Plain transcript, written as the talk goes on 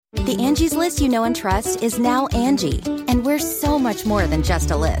The Angie's List you know and trust is now Angie, and we're so much more than just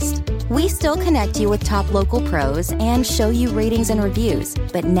a list. We still connect you with top local pros and show you ratings and reviews,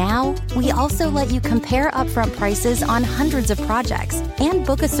 but now we also let you compare upfront prices on hundreds of projects and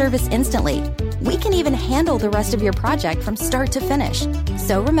book a service instantly. We can even handle the rest of your project from start to finish.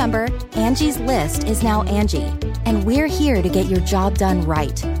 So remember, Angie's List is now Angie, and we're here to get your job done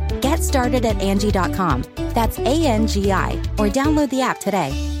right. Get started at Angie.com. That's ANGI, or download the app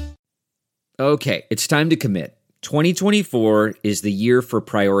today. Okay, it's time to commit. 2024 is the year for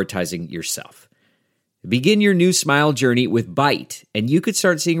prioritizing yourself. Begin your new smile journey with Byte, and you could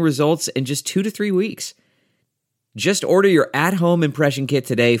start seeing results in just 2 to 3 weeks. Just order your at-home impression kit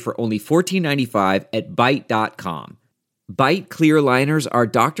today for only $14.95 at Byte.com. Byte clear liners are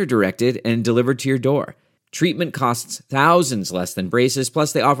doctor-directed and delivered to your door. Treatment costs thousands less than braces,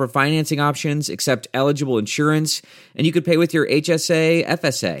 plus they offer financing options, accept eligible insurance, and you could pay with your HSA,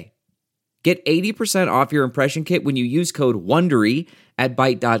 FSA. Get 80% off your impression kit when you use code WONDERY at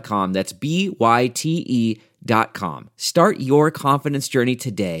Byte.com. That's BYTE.com. Start your confidence journey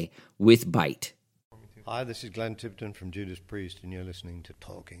today with Byte. Hi, this is Glenn Tipton from Judas Priest, and you're listening to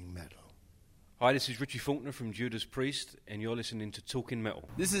Talking Metal. Hi, this is Richie Faulkner from Judas Priest, and you're listening to Talking Metal.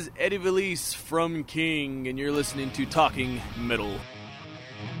 This is Eddie Valise from King, and you're listening to Talking Metal.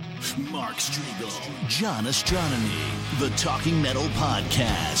 Mark Striegel, John Astronomy, the Talking Metal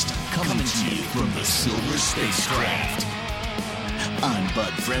Podcast, coming to you from the Silver Spacecraft. I'm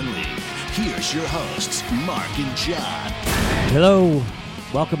Bud Friendly. Here's your hosts, Mark and John. Hello.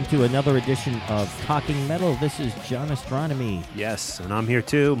 Welcome to another edition of Talking Metal. This is John Astronomy. Yes, and I'm here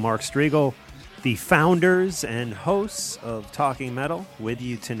too, Mark Striegel, the founders and hosts of Talking Metal, with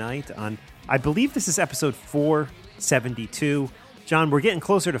you tonight on, I believe this is episode 472. John, we're getting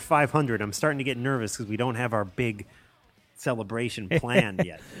closer to 500. I'm starting to get nervous because we don't have our big celebration planned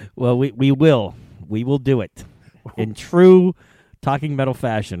yet. Well, we will. We will do it in true Talking Metal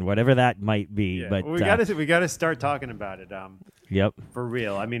fashion, whatever that might be. Yeah. But we got to start talking about it. Yep. For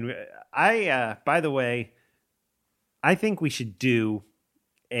real. I mean, by the way, I think we should do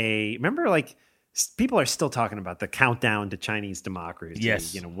remember, like, people are still talking about the countdown to Chinese democracy.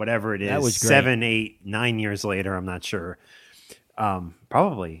 Yes. Whatever it is. That was great. 7, 8, 9 years later, I'm not sure.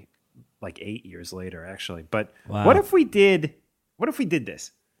 Probably like 8 years later, actually. But wow. What if we did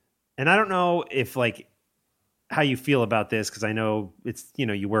this? And I don't know if, like, how you feel about this, because I know it's,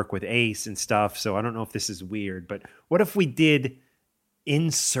 you work with Ace and stuff, so I don't know if this is weird, but what if we did In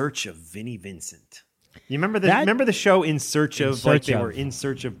Search of Vinnie Vincent? You remember the show In Search of, like they were in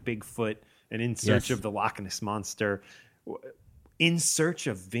search of Bigfoot and in search of the Loch Ness Monster. In Search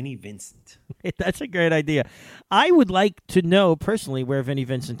of Vinnie Vincent. That's a great idea. I would like to know personally where Vinnie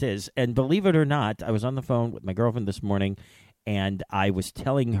Vincent is. And believe it or not, I was on the phone with my girlfriend this morning, and I was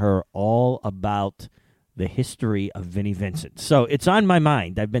telling her all about the history of Vinnie Vincent. So it's on my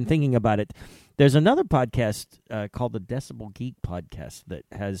mind. I've been thinking about it. There's another podcast called the Decibel Geek Podcast that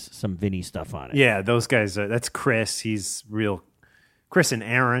has some Vinnie stuff on it. Yeah, those guys. That's Chris. He's real. Chris and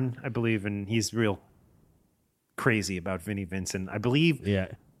Aaron, I believe, and he's real crazy about Vinnie Vincent. I believe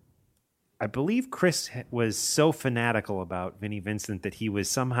Chris was so fanatical about Vinnie Vincent that he was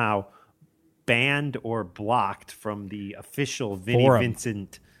somehow banned or blocked from the official Vinnie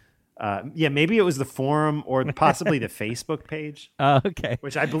Vincent. Maybe it was the forum or possibly the Facebook page. Okay.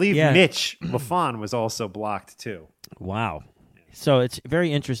 Which I believe Mitch LaFon was also blocked too. Wow. So it's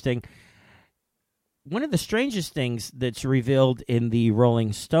very interesting. One of the strangest things that's revealed in the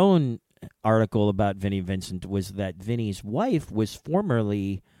Rolling Stone article about Vinnie Vincent was that Vinnie's wife was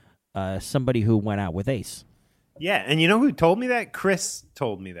formerly somebody who went out with Ace. Yeah, and you know who told me that? Chris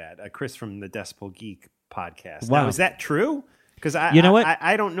told me that. Chris from the Decibel Geek podcast. Wow. Now, is that true? Because I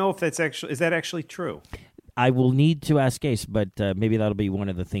don't know if that's actually, is that actually true? I will need to ask Ace, but maybe that'll be one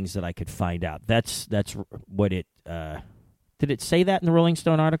of the things that I could find out. That's what it. Did it say that in the Rolling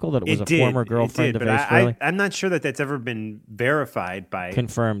Stone article that it was former girlfriend of Ace Frehley? I'm not sure that that's ever been verified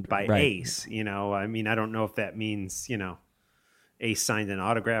confirmed by Ace. I mean, I don't know if that means Ace signed an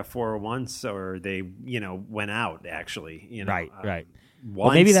autograph for her once, or they went out actually. Right. Once,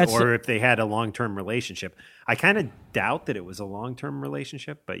 well, maybe that's or if they had a long-term relationship. I kind of doubt that it was a long-term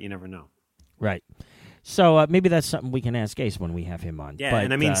relationship, but you never know. Right. So maybe that's something we can ask Ace when we have him on. Yeah,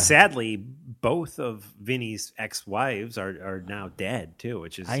 and I mean, sadly, both of Vinnie's ex-wives are now dead too,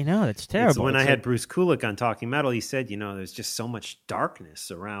 which is I know that's terrible. When I had Bruce Kulick on Talking Metal, he said, there's just so much darkness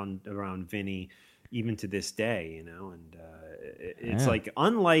around Vinnie, even to this day, and it's like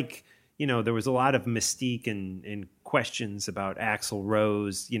unlike there was a lot of mystique and questions about Axl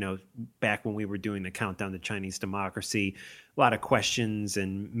Rose, back when we were doing the Countdown to Chinese Democracy, a lot of questions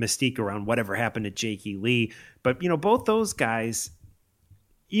and mystique around whatever happened to Jakey Lee. But, both those guys,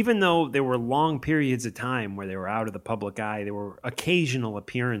 even though there were long periods of time where they were out of the public eye, there were occasional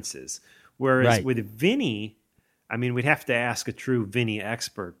appearances. Whereas with Vinny, I mean, we'd have to ask a true Vinny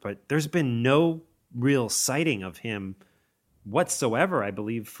expert, but there's been no real sighting of him whatsoever, I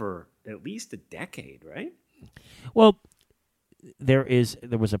believe, for at least a decade, right? Well, there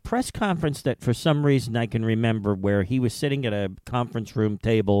was a press conference that for some reason I can remember where he was sitting at a conference room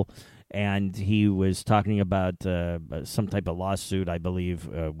table and he was talking about some type of lawsuit, I believe,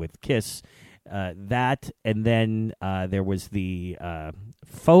 with KISS. That, and then there was the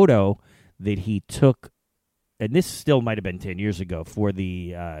photo that he took, and this still might have been 10 years ago, for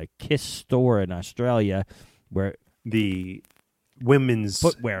the KISS store in Australia, where the women's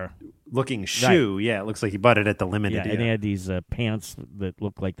footwear looking shoe. Right. Yeah, it looks like he bought it at the limited. Yeah, and they had these pants that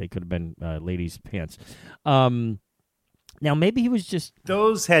looked like they could have been ladies' pants. Now, maybe he was just...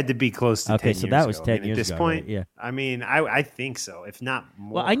 Those had to be close to 10 years ago. Okay, so that was 10 years ago. At this point, right? Yeah. I mean, I think so, if not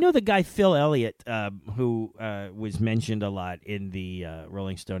more. Well, I know the guy Phil Elliott, who was mentioned a lot in the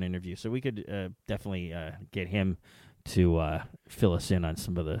Rolling Stone interview, so we could definitely get him to fill us in on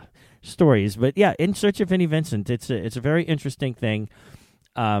some of the stories. But yeah, In Search of Vinnie Vincent, it's a very interesting thing.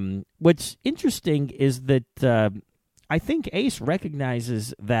 What's interesting is that I think Ace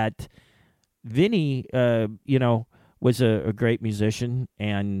recognizes that Vinny, was a great musician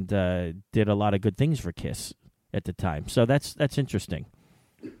and did a lot of good things for KISS at the time. So that's interesting.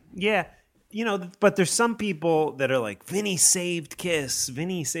 Yeah, but there's some people that are like, Vinny saved KISS,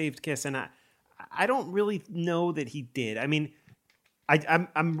 and I don't really know that he did. I mean,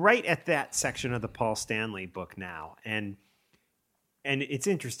 I'm right at that section of the Paul Stanley book now, and it's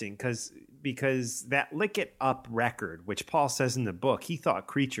interesting because that Lick It Up record, which Paul says in the book, he thought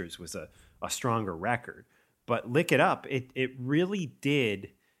Creatures was a stronger record. But Lick It Up, it really did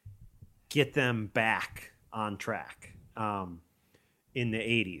get them back on track in the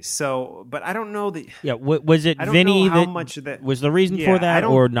 80s. So, but I don't know that... Yeah, was it Vinny that much of that was the reason for that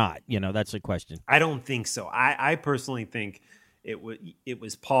or not? That's a question. I don't think so. I personally think it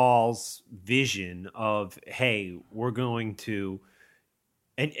was Paul's vision of, hey, we're going to...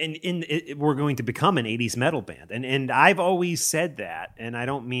 we're going to become an 80s metal band. And I've always said that, and I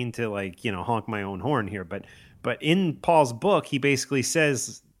don't mean to honk my own horn here, but in Paul's book, he basically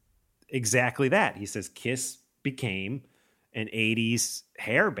says exactly that. He says KISS became an 80s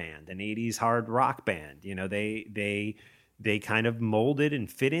hair band, an 80s hard rock band. They kind of molded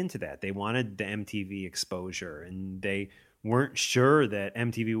and fit into that. They wanted the MTV exposure, and they weren't sure that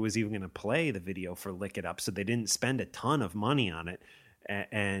MTV was even going to play the video for Lick It Up, so they didn't spend a ton of money on it.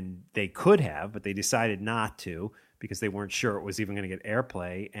 And they could have, but they decided not to because they weren't sure it was even going to get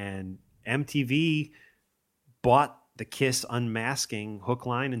airplay. And MTV bought the KISS unmasking hook,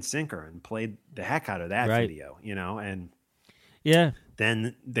 line, and sinker and played the heck out of that video, and yeah,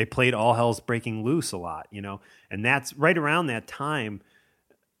 then they played All Hell's Breaking Loose a lot, and that's right around that time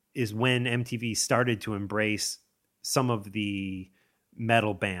is when MTV started to embrace some of the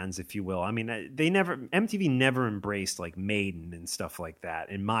metal bands, if you will. I mean, MTV never embraced like Maiden and stuff like that,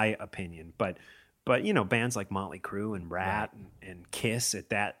 in my opinion. But bands like Motley Crue and Rat and Kiss at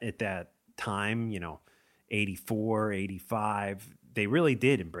that time, 84, 85, they really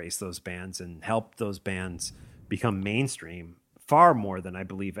did embrace those bands and helped those bands become mainstream far more than I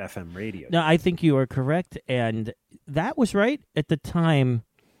believe FM radio. No, I think you are correct, and that was right at the time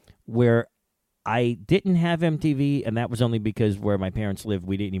where I didn't have MTV, and that was only because where my parents lived,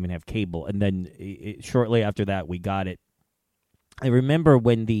 we didn't even have cable. And then shortly after that, we got it. I remember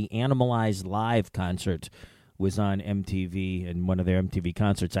when the Animalized Live concert was on MTV, and one of their MTV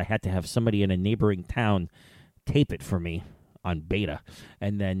concerts, I had to have somebody in a neighboring town tape it for me on Beta.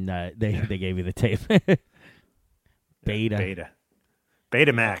 And then they gave me the tape. Beta.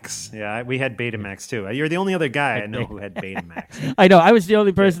 Betamax. Yeah, we had Betamax too. You're the only other guy I know who had Betamax. I know. I was the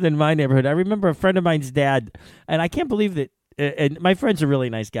only person in my neighborhood. I remember a friend of mine's dad, and I can't believe that, and my friend's a really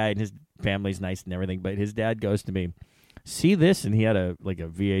nice guy, and his family's nice and everything, but his dad goes to me, see this? And he had a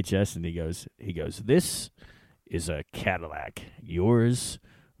VHS, and he goes, this is a Cadillac. Yours,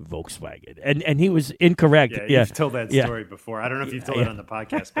 Volkswagen. And he was incorrect. Yeah, you've told that story before. I don't know if you've told it on the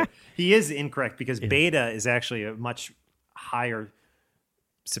podcast, but he is incorrect because Beta is actually a much higher,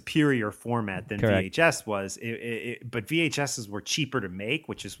 superior format than Correct. VHS was. But VHSs were cheaper to make,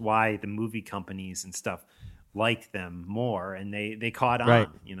 which is why the movie companies and stuff liked them more, and they caught on. Right.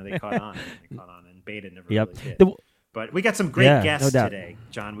 They caught on. And Beta never really did. But we got some great guests today,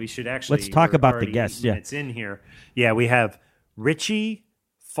 John. We should actually let's talk about the guests. Yeah, it's in here. Yeah, we have Richie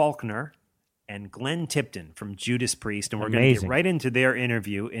Faulkner and Glenn Tipton from Judas Priest, and we're going to get right into their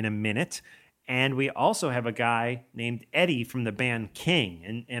interview in a minute. And we also have a guy named Eddie from the band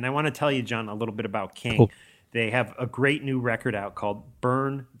King. And I want to tell you, John, a little bit about King. Cool. They have a great new record out called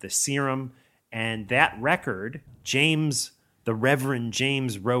Burn the Serum. And that record, the Reverend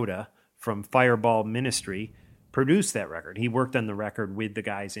James Rhoda from Fireball Ministry, produced that record. He worked on the record with the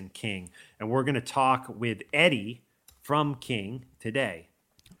guys in King. And we're going to talk with Eddie from King today.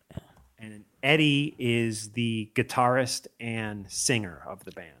 And Eddie is the guitarist and singer of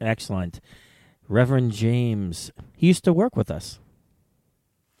the band. Excellent. Reverend James, he used to work with us.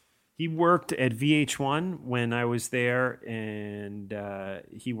 He worked at VH1 when I was there, and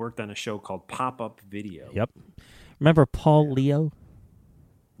he worked on a show called Pop-Up Video. Yep. Remember Paul Leo?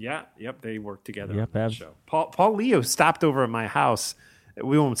 Yeah, yep, they worked together on that show. Paul Leo stopped over at my house.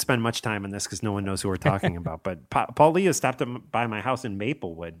 We won't spend much time on this because no one knows who we're talking about. But Paul Leo stopped by my house in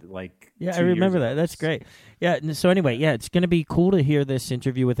Maplewood, I remember that. That's great. Yeah. So anyway, it's going to be cool to hear this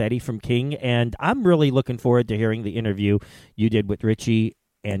interview with Eddie from King, and I'm really looking forward to hearing the interview you did with Richie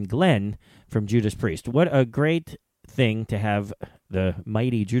and Glenn from Judas Priest. What a great thing to have the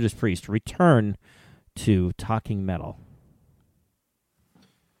mighty Judas Priest return to Talking Metal.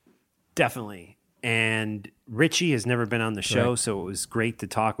 Definitely. And Richie has never been on the show, so it was great to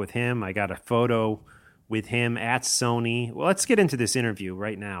talk with him. I got a photo with him at Sony. Well, let's get into this interview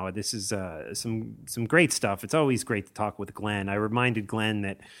right now. This is some great stuff. It's always great to talk with Glenn. I reminded Glenn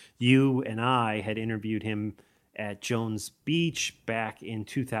that you and I had interviewed him at Jones Beach back in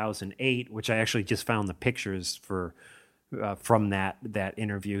 2008, which I actually just found the pictures from that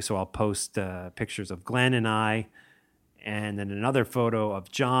interview. So I'll post pictures of Glenn and I, and then another photo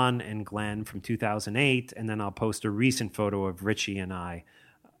of John and Glenn from 2008, and then I'll post a recent photo of Richie and I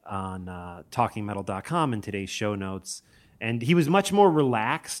on TalkingMetal.com in today's show notes. And he was much more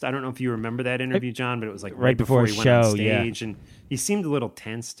relaxed. I don't know if you remember that interview, John, but it was right before he went on stage, and he seemed a little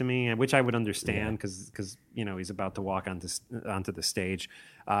tense to me, which I would understand because he's about to walk onto the stage.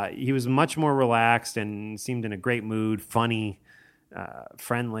 He was much more relaxed and seemed in a great mood, funny,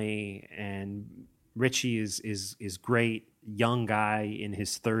 friendly, and Richie is great, young guy in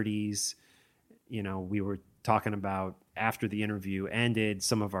his 30s. We were talking about, after the interview ended,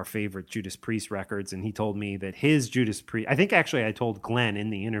 some of our favorite Judas Priest records, and he told me that his Judas Priest, I think actually I told Glenn in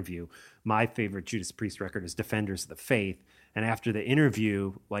the interview, my favorite Judas Priest record is Defenders of the Faith. And after the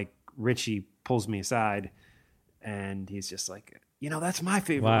interview, Richie pulls me aside and he's just like, that's my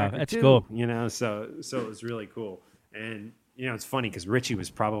favorite record that's too. Cool. So it was really cool. And it's funny because Richie was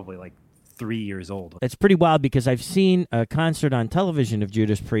probably 3 years old. It's pretty wild because I've seen a concert on television of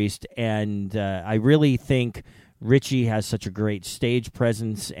Judas Priest, and I really think Richie has such a great stage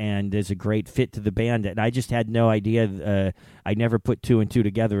presence and is a great fit to the band. And I just had no idea. I never put two and two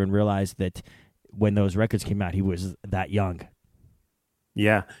together and realized that when those records came out, he was that young.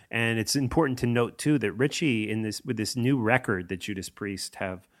 Yeah, and it's important to note too that Richie, with this new record that Judas Priest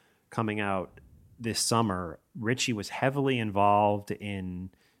have coming out this summer, Richie was heavily involved in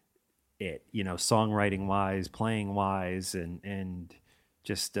it, songwriting wise, playing wise, and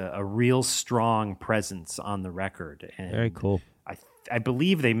just a real strong presence on the record. And very cool. I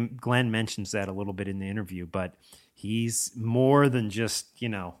believe Glenn mentions that a little bit in the interview, but he's more than just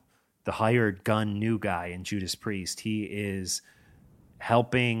the hired gun new guy in Judas Priest. He is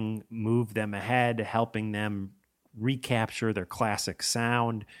helping move them ahead, helping them recapture their classic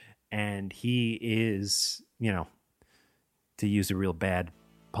sound, and he is, to use a real bad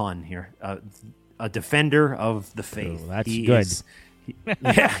pun here, a defender of the faith. Oh, that's good.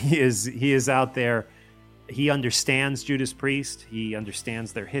 He is out there. He understands Judas Priest. He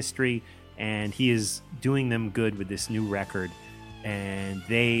understands their history, and he is doing them good with this new record. And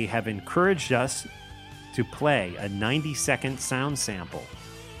they have encouraged us to play a 90-second sound sample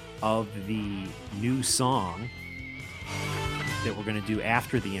of the new song that we're going to do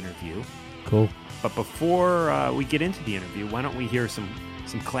after the interview. Cool. But before we get into the interview, why don't we hear some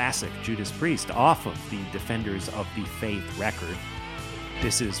classic Judas Priest off of the Defenders of the Faith record.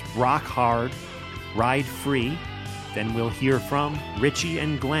 This is Rock Hard, Ride Free. Then we'll hear from Richie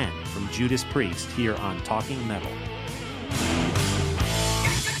and Glenn from Judas Priest here on Talking Metal.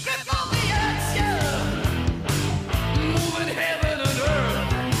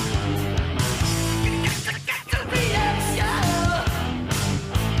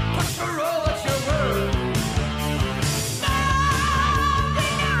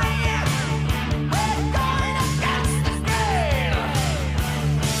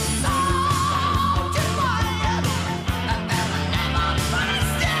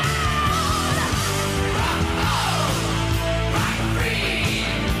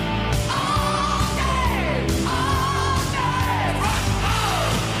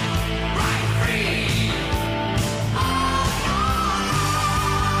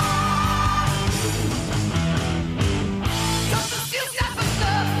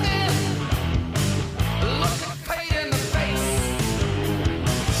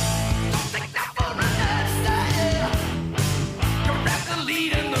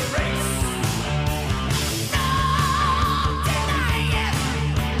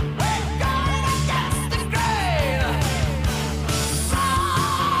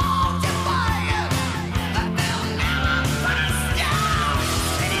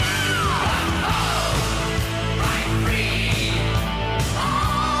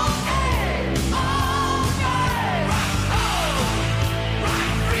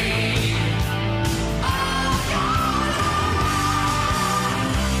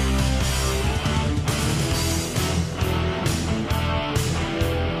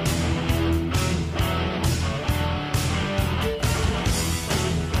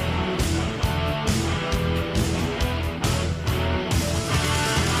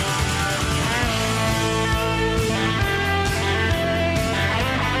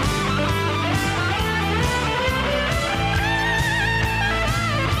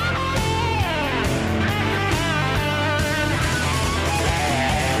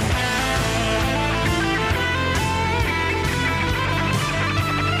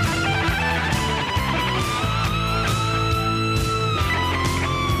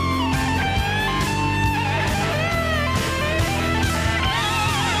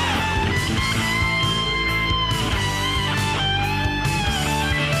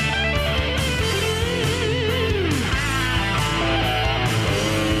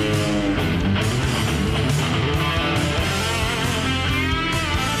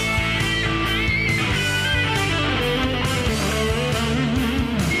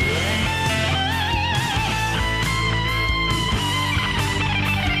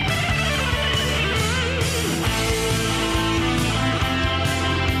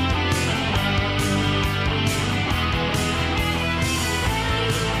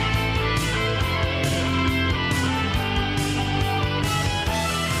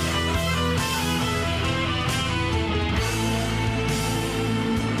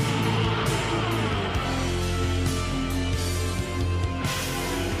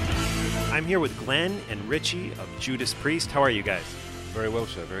 here with Glenn and Richie of Judas Priest. How are you guys? Very well,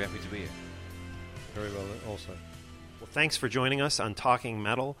 sir. Very happy to be here. Very well also. Well, thanks for joining us on Talking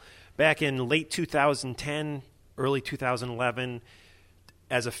Metal. Back in late 2010, early 2011,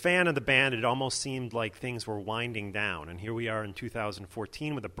 as a fan of the band, it almost seemed like things were winding down. And here we are in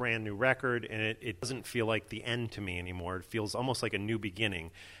 2014 with a brand new record, and it doesn't feel like the end to me anymore. It feels almost like a new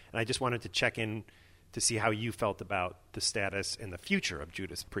beginning. And I just wanted to check in to see how you felt about the status and the future of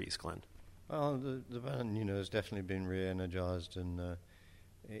Judas Priest, Glenn. Well, the band, has definitely been re-energized, and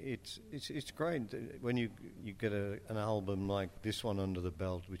it's great when you get an album like this one under the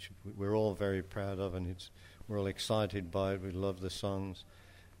belt, which we're all very proud of, and we're all excited by it. We love the songs.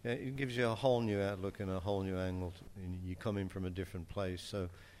 It gives you a whole new outlook and a whole new angle. You come in from a different place, so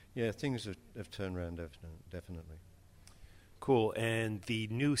things have turned around definitely. Cool. And the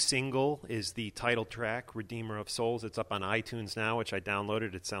new single is the title track, Redeemer of Souls. It's up on iTunes now, which I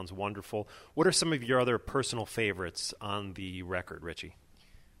downloaded. It sounds wonderful. What are some of your other personal favorites on the record, Richie?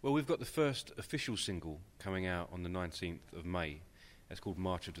 Well, we've got the first official single coming out on the 19th of May. It's called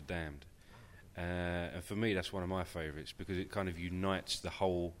March of the Damned. And for me, that's one of my favourites because it kind of unites the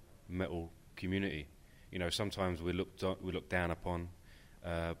whole metal community. Sometimes we're looked down upon,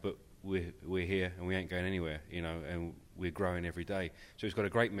 but we're here and we ain't going anywhere, and we're growing every day. So it's got a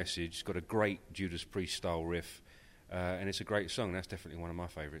great message, it's got a great Judas Priest style riff, and it's a great song. That's definitely one of my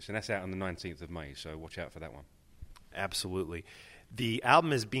favourites. And that's out on the 19th of May, so watch out for that one. Absolutely. The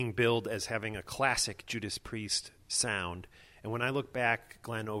album is being billed as having a classic Judas Priest sound. And when I look back,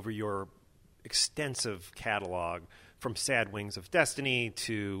 Glenn, over your extensive catalog, from Sad Wings of Destiny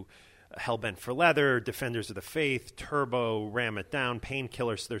to Hellbent for Leather, Defenders of the Faith, Turbo, Ram It Down,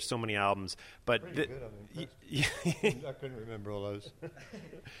 Painkillers. There's so many albums, but good. I couldn't remember all those.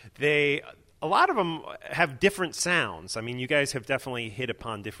 A lot of them have different sounds. I mean, you guys have definitely hit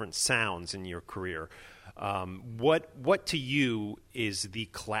upon different sounds in your career. What to you is the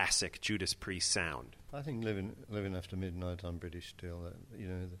classic Judas Priest sound? I think Living After Midnight on British Steel.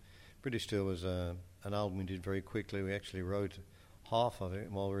 The British Steel was an album we did very quickly. We actually wrote half of it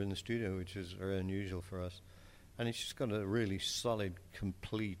while we were in the studio, which is very unusual for us. And it's just got a really solid,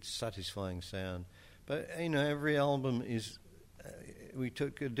 complete, satisfying sound. But, every album is... we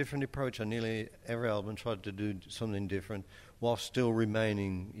took a different approach on nearly every album, tried to do something different, while still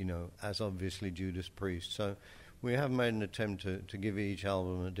remaining, as obviously Judas Priest. So we have made an attempt to give each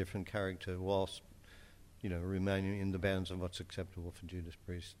album a different character, whilst, remaining in the bounds of what's acceptable for Judas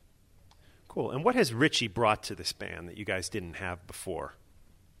Priest. Cool. And what has Richie brought to this band that you guys didn't have before?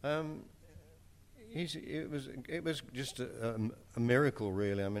 It was just a miracle,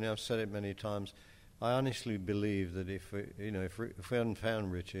 really. I mean, I've said it many times. I honestly believe that if we hadn't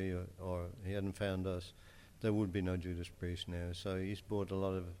found Richie or he hadn't found us, there would be no Judas Priest now. So he's brought a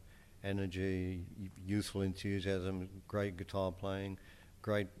lot of energy, youthful enthusiasm, great guitar playing,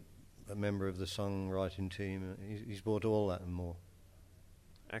 great member of the songwriting team. He's brought all that and more.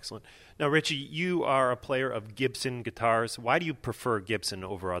 Excellent. Now, Richie, you are a player of Gibson guitars. Why do you prefer Gibson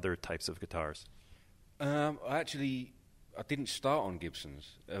over other types of guitars? I didn't start on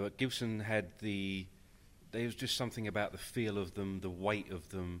Gibsons. Gibson had there was just something about the feel of them, the weight of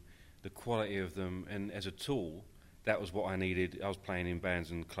them, the quality of them, and as a tool, that was what I needed. I was playing in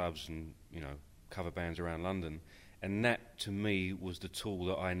bands and clubs and, cover bands around London, and that, to me, was the tool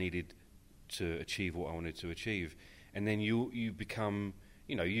that I needed to achieve what I wanted to achieve. And then you become...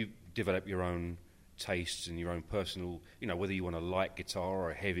 you develop your own tastes and your own personal, whether you want a light guitar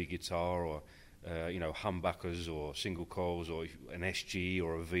or a heavy guitar or, humbuckers or single coils or an SG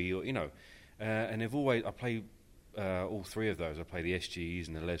or a V or, and I play all three of those. I play the SGs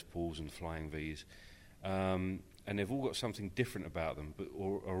and the Les Pauls and Flying Vs. And they've all got something different about them, but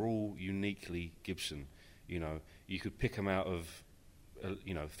are all uniquely Gibson. You could pick them out of,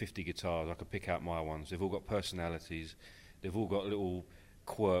 50 guitars. I could pick out my ones. They've all got personalities. They've all got little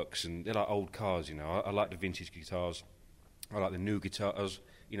quirks, and they're like old cars. I like the vintage guitars. I like the new guitars.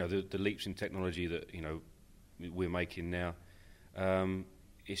 The leaps in technology that we're making now.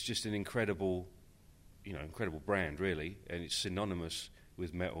 It's just an incredible brand, really, and it's synonymous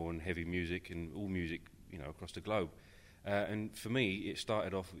with metal and heavy music and all music, across the globe. And for me, it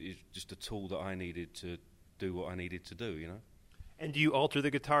started off as just a tool that I needed to do what I needed to do. And do you alter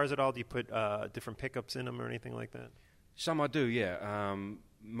the guitars at all? Do you put different pickups in them or anything like that? Some I do, yeah.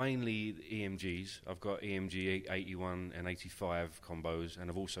 Mainly the EMGs. I've got EMG 81 and 85 combos, and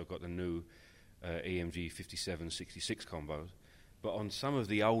I've also got the new EMG 57, 66 combos. But on some of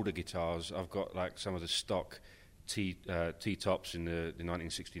the older guitars, I've got like some of the stock T-tops in the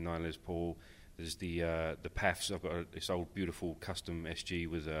 1969 Les Paul. There's the PAFs. I've got this old beautiful custom SG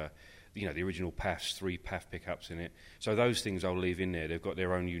with the original PAFs, 3 PAF pickups in it. So those things I'll leave in there. They've got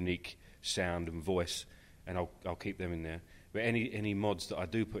their own unique sound and voice, and I'll keep them in there. But any mods that I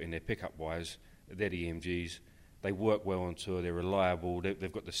do put in there pickup-wise, they're the EMGs. They work well on tour. They're reliable.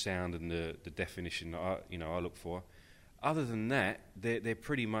 They've got the sound and the definition that I look for. Other than that, they're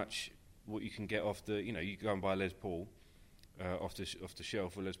pretty much what you can get off the. You go and buy a Les Paul off the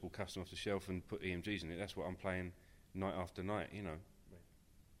shelf, or Les Paul custom off the shelf, and put EMGs in it. That's what I'm playing night after night.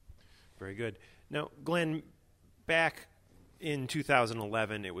 Very good. Now, Glenn, back in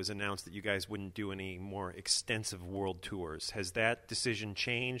 2011, it was announced that you guys wouldn't do any more extensive world tours. Has that decision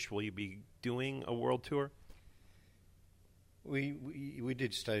changed? Will you be doing a world tour? We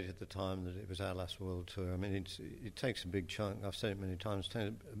did state at the time that it was our last world tour. I mean, it takes a big chunk. I've said it many times. It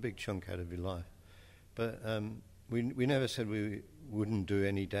takes a big chunk out of your life. But we never said we wouldn't do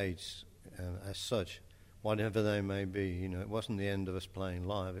any dates as such, whatever they may be. It wasn't the end of us playing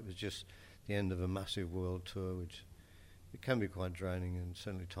live. It was just the end of a massive world tour, which it can be quite draining and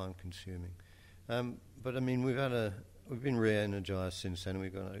certainly time-consuming. But I mean, we've been re-energized since then.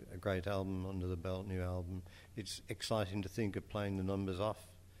 We've got a great album under the belt, new album. It's exciting to think of playing the numbers off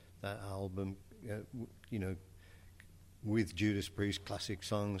that album, with Judas Priest classic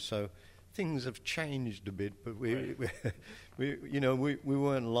songs. So things have changed a bit, but we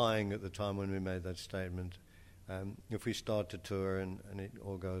weren't lying at the time when we made that statement. If we start to tour and it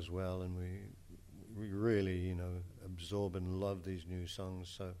all goes well, and we really absorb and love these new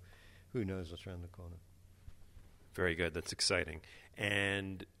songs, so who knows what's around the corner. Very good. That's exciting.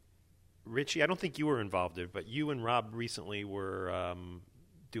 And Richie, I don't think you were involved in it, but you and Rob recently were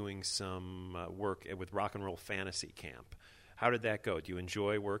doing some work with Rock and Roll Fantasy Camp. How did that go? Do you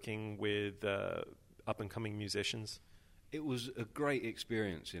enjoy working with up-and-coming musicians? It was a great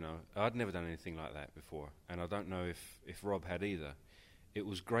experience, I'd never done anything like that before, and I don't know if Rob had either. It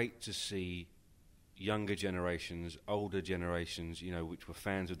was great to see younger generations, older generations, which were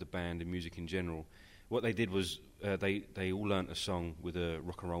fans of the band and music in general. What they did was they all learnt a song with a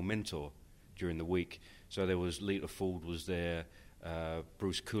rock and roll mentor during the week. So there was Lita Ford was there,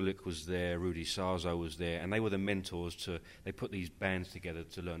 Bruce Kulick was there, Rudy Sarzo was there, and they were the mentors. They put these bands together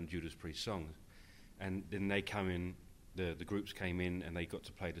to learn Judas Priest songs. And then they come in, the groups came in, and they got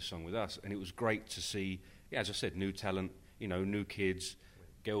to play the song with us. And it was great to see, as I said, new talent, new kids,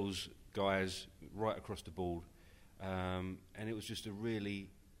 girls, guys, right across the board. And it was just a really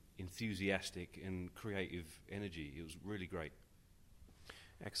enthusiastic and creative energy. It was really great.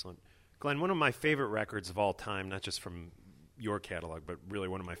 Excellent. Glenn, one of my favorite records of all time, not just from your catalog, but really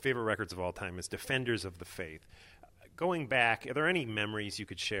one of my favorite records of all time is Defenders of the Faith. Going back, are there any memories you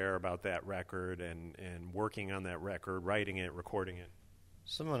could share about that record and working on that record, writing it, recording it?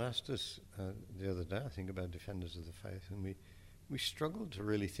 Someone asked us the other day, I think, about Defenders of the Faith, and we struggled to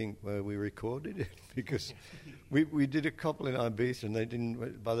really think where we recorded it because we did a couple in Ibiza, and they didn't.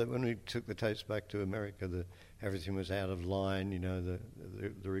 When we took the tapes back to America, everything was out of line.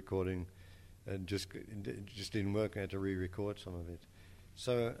 The recording just didn't work. I had to re-record some of it.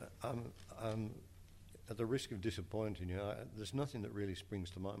 So at the risk of disappointing there's nothing that really springs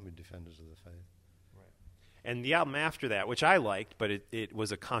to mind with Defenders of the Faith. And the album after that, which I liked, but it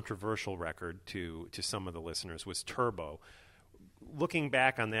was a controversial record to some of the listeners, was Turbo. Looking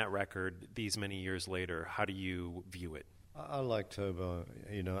back on that record these many years later, how do you view it? I like Turbo.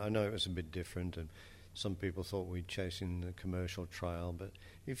 I know it was a bit different, and some people thought we'd chasing the commercial trial, but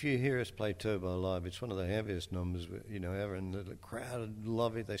if you hear us play Turbo live, it's one of the heaviest numbers ever, and the crowd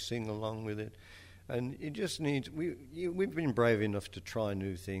love it. They sing along with it. And it just needs. We've been brave enough to try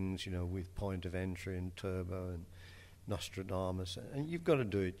new things, with Point of Entry and Turbo and Nostradamus, and you've got to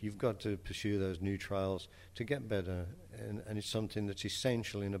do it. You've got to pursue those new trials to get better, and it's something that's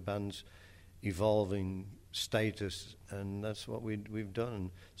essential in a band's evolving status, and that's what we've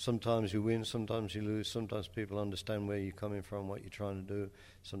done. Sometimes you win, sometimes you lose. Sometimes people understand where you're coming from, what you're trying to do.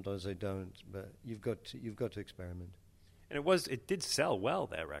 Sometimes they don't, but you've got to experiment. And it did sell well,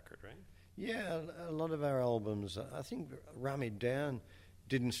 that record, right? Yeah, a lot of our albums, I think Ram It Down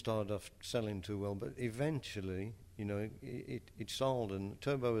didn't start off selling too well, but eventually, it sold, and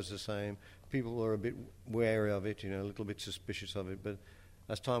Turbo was the same. People were a bit wary of it, a little bit suspicious of it, but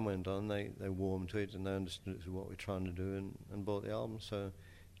as time went on, they warmed to it and they understood what we're trying to do and bought the album. So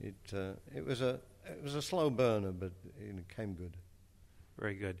it was a slow burner, but it came good.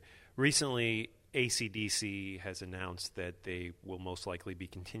 Very good. Recently, AC/DC has announced that they will most likely be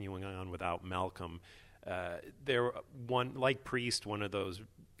continuing on without Malcolm. They're like Priest, one of those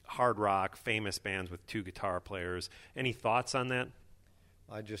hard rock famous bands with two guitar players. Any thoughts on that?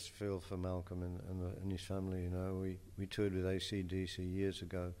 I just feel for Malcolm and his family. We toured with AC/DC years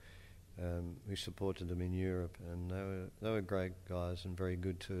ago. We supported them in Europe, and they were great guys and very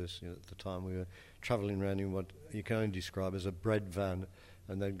good to us. At the time, we were travelling around in what you can only describe as a bread van,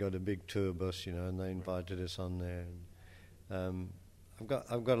 and they'd got a big tour bus, and they invited us on there. And,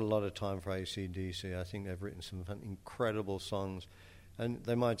 I've got a lot of time for AC/DC. I think they've written some incredible songs, and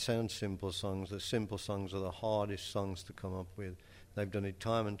they might sound simple songs. The simple songs are the hardest songs to come up with. They've done it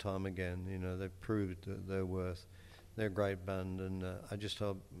time and time again. They've proved their worth. They're a great band, and I just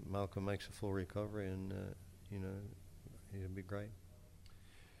hope Malcolm makes a full recovery, and it'll be great.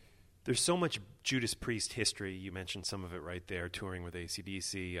 There's so much Judas Priest history. You mentioned some of it right there, touring with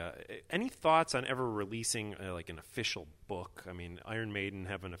AC/DC. Any thoughts on ever releasing like an official book? I mean, Iron Maiden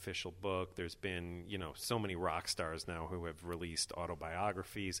have an official book. There's been, so many rock stars now who have released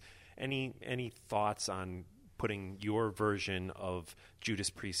autobiographies. Any thoughts on putting your version of Judas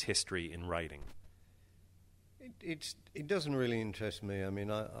Priest history in writing? It doesn't really interest me. I mean,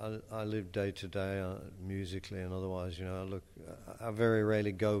 I live day to day musically and otherwise. I very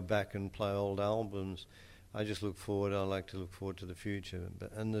rarely go back and play old albums. I just look forward. I like to look forward to the future.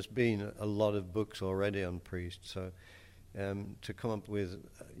 And there's been a lot of books already on Priest, so to come up with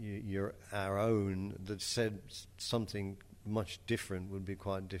our own that said something much different would be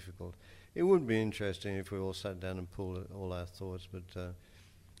quite difficult. It would be interesting if we all sat down and pulled all our thoughts, but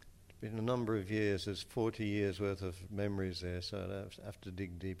in a number of years, there's 40 years worth of memories there, so I'd have to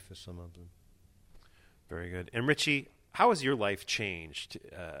dig deep for some of them. Very good. And Richie, how has your life changed?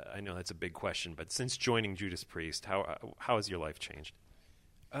 I know that's a big question, but since joining Judas Priest, how has your life changed?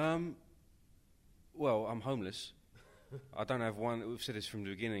 Well, I'm homeless. I don't have one. We've said this from the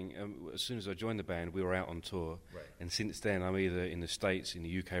beginning. As soon as I joined the band, we were out on tour. Right. And since then, I'm either in the States, in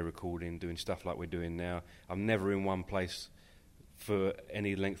the UK recording, doing stuff like we're doing now. I'm never in one place for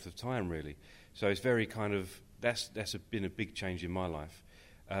any length of time, really. So it's very kind of, been a big change in my life.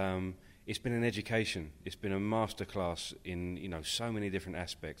 It's been an education. It's been a masterclass in, so many different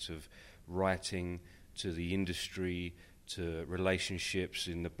aspects of writing, to the industry, to relationships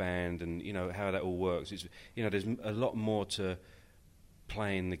in the band, and, how that all works. It's, there's a lot more to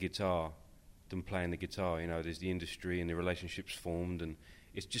playing the guitar than playing the guitar. There's the industry and the relationships formed, and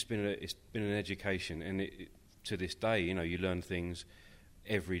it's just been an education, and to this day, you learn things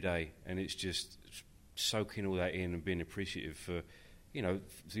every day, and it's just soaking all that in and being appreciative for, for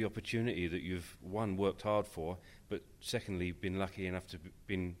the opportunity that you've, one, worked hard for, but secondly, been lucky enough to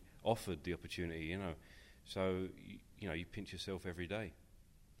been offered the opportunity, So, you pinch yourself every day.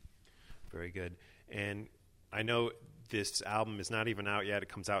 Very good. And I know this album is not even out yet. It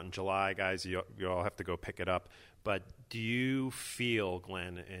comes out in July, guys. You all have to go pick it up. But do you feel,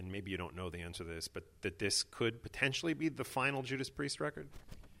 Glenn, and maybe you don't know the answer to this, but that this could potentially be the final Judas Priest record?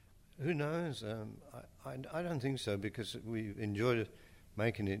 Who knows? I don't think so, because we enjoyed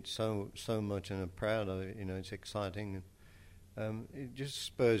making it so much and are proud of it. It's exciting. It just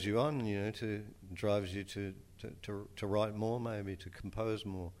spurs you on, drives you to write more, maybe to compose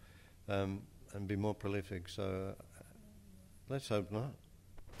more, and be more prolific. So let's hope not.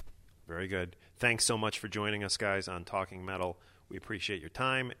 Very good. Thanks so much for joining us, guys, on Talking Metal. We appreciate your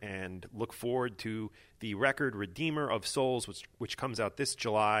time and look forward to the record Redeemer of Souls, which comes out this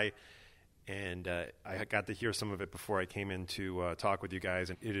July. And I got to hear some of it before I came in to talk with you guys,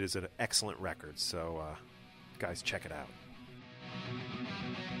 and it is an excellent record. So, guys, check it out.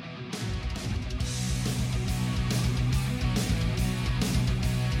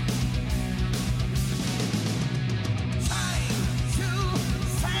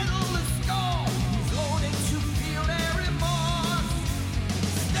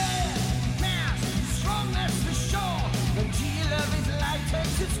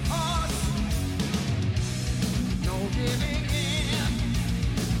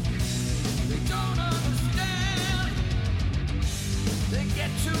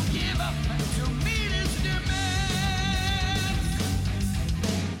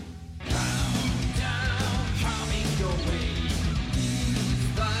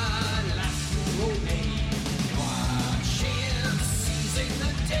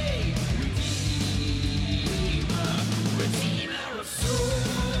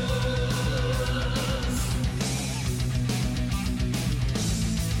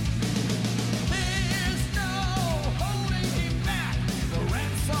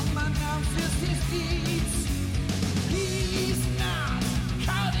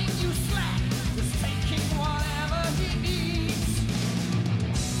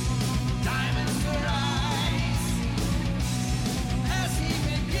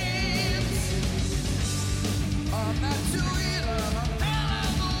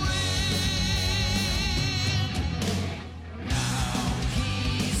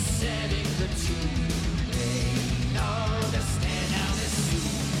 Said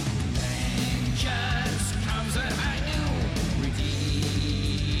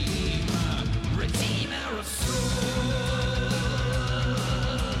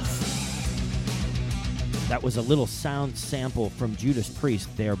That was a little sound sample from Judas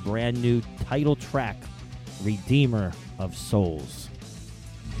Priest, their brand new title track, Redeemer of Souls.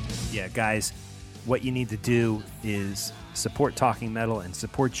 Yeah, guys, what you need to do is support Talking Metal and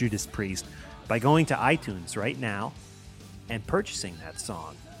support Judas Priest by going to iTunes right now and purchasing that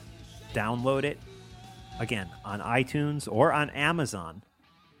song. Download it, again, on iTunes or on Amazon,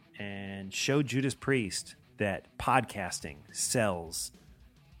 and show Judas Priest that podcasting sells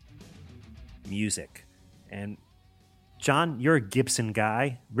music. And John, you're a Gibson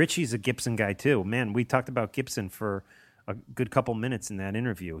guy. Richie's a Gibson guy too. Man, we talked about Gibson for a good couple minutes in that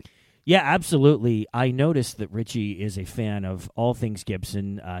interview. Yeah, absolutely. I noticed that Richie is a fan of all things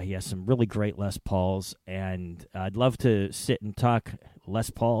Gibson. He has some really great Les Pauls, and I'd love to sit and talk Les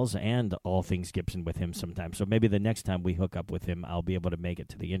Pauls and all things Gibson with him sometime. So maybe the next time we hook up with him, I'll be able to make it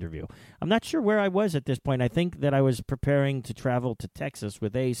to the interview. I'm not sure where I was at this point. I think that I was preparing to travel to Texas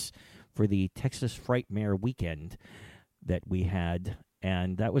with Ace for the Texas Frightmare weekend that we had,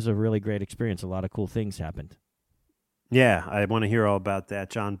 and that was a really great experience. A lot of cool things happened. Yeah, I want to hear all about that,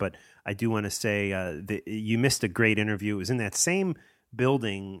 John, but I do want to say that you missed a great interview. It was in that same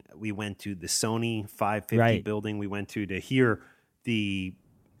building we went to, the Sony 550 building we went to hear the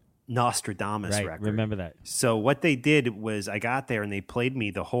Nostradamus record. Remember that. So what they did was I got there and they played me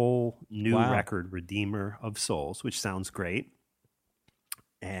the whole new record, Redeemer of Souls, which sounds great.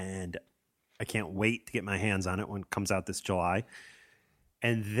 And I can't wait to get my hands on it when it comes out this July.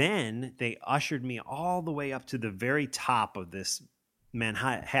 And then they ushered me all the way up to the very top of this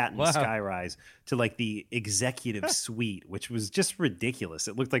Manhattan skyrise to like the executive suite, which was just ridiculous.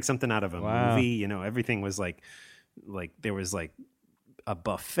 It looked like something out of a movie. You know, everything was like there was like a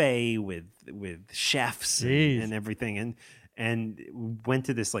buffet with chefs and everything. And went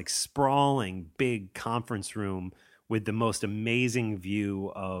to this like sprawling big conference room with the most amazing view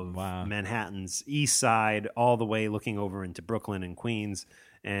of Manhattan's east side, all the way looking over into Brooklyn and Queens,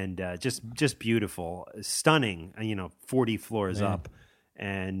 and just beautiful, stunning. 40 floors up,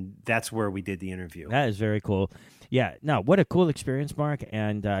 and that's where we did the interview. That is very cool. Yeah, no, what a cool experience, Mark,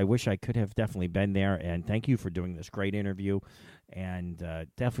 and I wish I could have definitely been there, and thank you for doing this great interview, and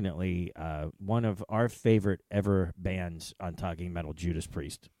definitely one of our favorite ever bands on Talking Metal, Judas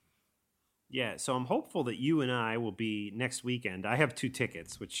Priest. Yeah, so I'm hopeful that you and I will be next weekend. I have 2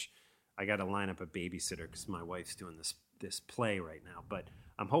 tickets, which I got to line up a babysitter because my wife's doing this play right now. But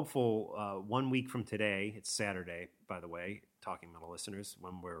I'm hopeful 1 week from today, it's Saturday, by the way, Talking Metal listeners,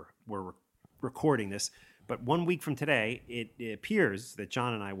 when we're recording this. But 1 week from today, it appears that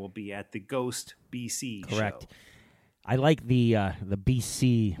John and I will be at the Ghost BC Correct. show. I like the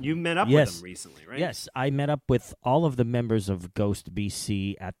BC. You met up with them recently, right? Yes, I met up with all of the members of Ghost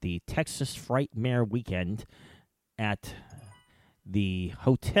BC at the Texas Frightmare weekend at the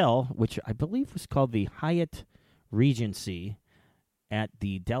hotel, which I believe was called the Hyatt Regency at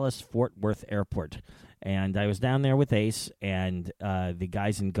the Dallas-Fort Worth Airport. And I was down there with Ace, and the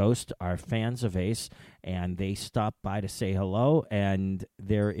guys in Ghost are fans of Ace, and they stopped by to say hello, and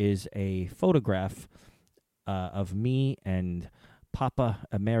there is a photograph of me and Papa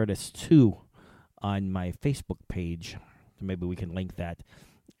Emeritus 2 on my Facebook page. So maybe we can link that.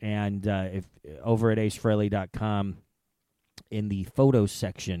 And if over at acefrehley.com, in the photos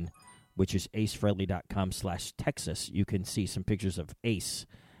section, which is acefrehley.com/Texas, you can see some pictures of Ace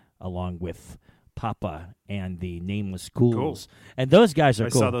along with Papa and the Nameless Ghouls. Cool. And those guys are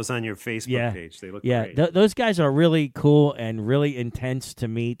cool. I saw those on your Facebook page. They look great. Those guys are really cool and really intense to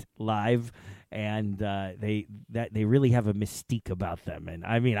meet live. And they really have a mystique about them, and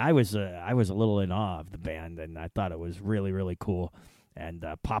I mean, I was a little in awe of the band, and I thought it was really, really cool. And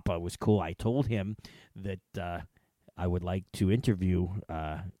Papa was cool. I told him that I would like to interview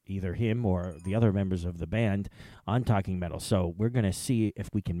either him or the other members of the band on Talking Metal. So we're gonna see if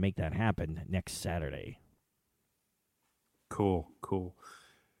we can make that happen next Saturday. Cool.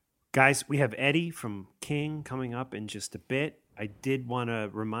 Guys, we have Eddie from King coming up in just a bit. I did want to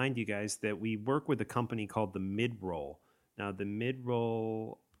remind you guys that we work with a company called the Midroll. Now, the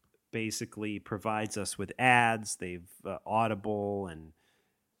Midroll basically provides us with ads. They've Audible and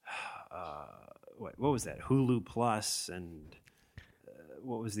what was that? Hulu Plus, and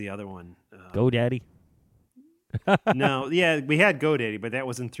what was the other one? GoDaddy? No, we had GoDaddy, but that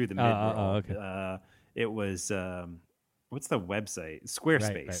wasn't through the Midroll. Okay. It was what's the website?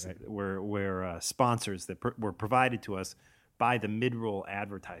 Squarespace, right. where sponsors that were provided to us by the Midroll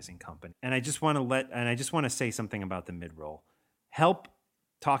Advertising Company. And I just want to say something about the Midroll. Help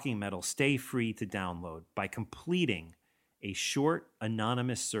Talking Metal stay free to download by completing a short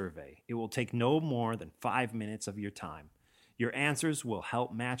anonymous survey. It will take no more than 5 minutes of your time. Your answers will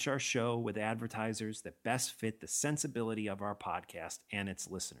help match our show with advertisers that best fit the sensibility of our podcast and its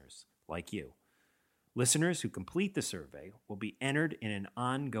listeners, like you. Listeners who complete the survey will be entered in an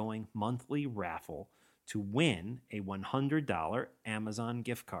ongoing monthly raffle to win a $100 Amazon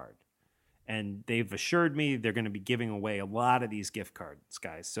gift card. And they've assured me they're going to be giving away a lot of these gift cards,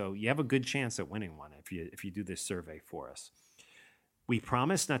 guys. So you have a good chance at winning one if you do this survey for us. We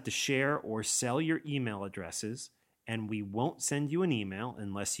promise not to share or sell your email addresses, and we won't send you an email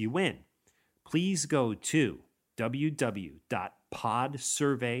unless you win. Please go to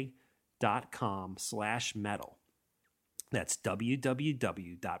www.podsurvey.com/metal. That's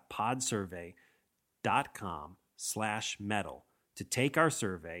www.podsurvey.com/metal to take our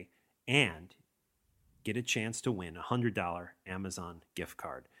survey and get a chance to win a $100 Amazon gift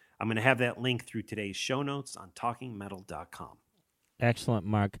card. I'm going to have that link through today's show notes on talkingmetal.com. Excellent,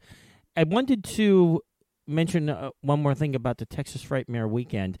 Mark. I wanted to mention one more thing about the Texas Frightmare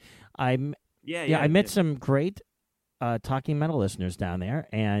weekend. I met some great Talking Metal listeners down there,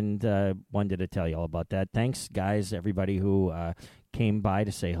 and wanted to tell you all about that. Thanks, guys, everybody who came by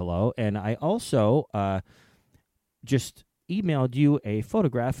to say hello. And I also just emailed you a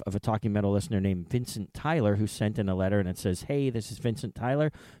photograph of a Talking Metal listener named Vincent Tyler, who sent in a letter, and it says, "Hey, this is Vincent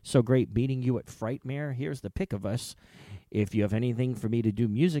Tyler. So great meeting you at Frightmare. Here's the pic of us. If you have anything for me to do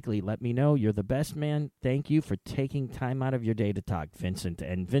musically, let me know. You're the best, man. Thank you for taking time out of your day to talk, Vincent."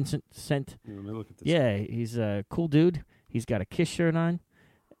 And Vincent sent... Let me look at this. Yeah, he's a cool dude. He's got a Kiss shirt on.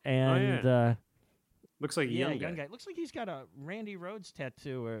 And... looks like a young guy. Looks like he's got a Randy Rhoads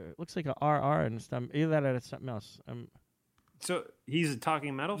tattoo, or it looks like a RR and stuff. Either that or something else. So he's a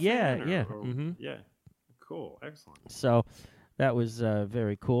Talking Metal fan? Yeah. Yeah. Cool. Excellent. So that was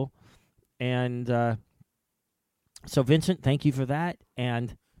very cool. And so, Vincent, thank you for that.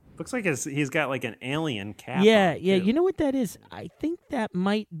 And looks like he's got like an alien cap. Yeah. on, You know what that is? I think that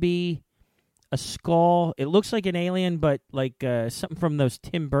might be a skull. It looks like an alien, but like something from those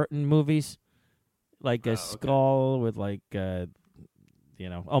Tim Burton movies. Like a skull with like,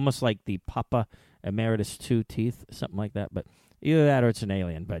 almost like the Papa Emeritus 2 teeth, something like that. But either that or it's an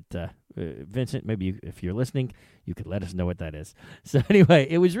alien. But Vincent, maybe if you're listening, you could let us know what that is. So anyway,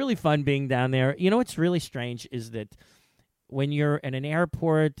 it was really fun being down there. You know what's really strange is that when you're in an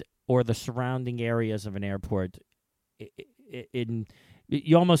airport or the surrounding areas of an airport,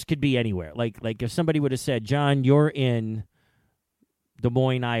 you almost could be anywhere. Like if somebody would have said, "John, you're in Des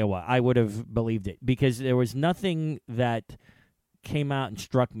Moines, Iowa," I would have believed it, because there was nothing that came out and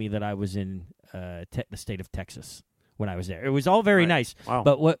struck me that I was in the state of Texas when I was there. It was all very nice. Wow.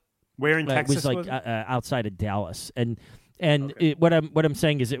 But where in Texas was like outside of Dallas, and what I'm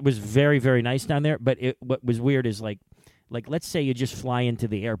saying is it was very, very nice down there. But what was weird is like let's say you just fly into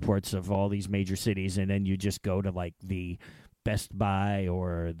the airports of all these major cities, and then you just go to like the Best Buy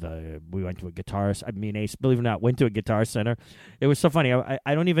or we went to a guitar. Ace, believe it or not, went to a Guitar Center. It was so funny.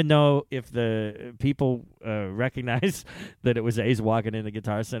 I don't even know if the people recognize that it was Ace walking in the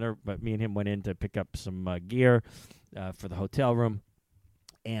Guitar Center, but me and him went in to pick up some gear for the hotel room.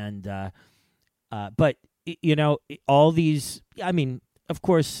 And but all these. Of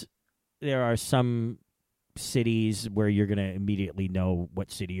course, there are some cities where you're going to immediately know what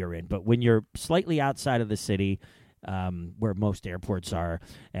city you're in, but when you're slightly outside of the city, where most airports are,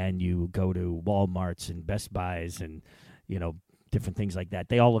 and you go to Walmarts and Best Buys and different things like that,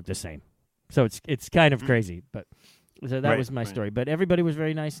 they all look the same. So it's kind of crazy, but so that was my story. But everybody was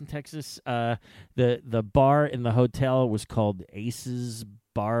very nice in Texas. The bar in the hotel was called Ace's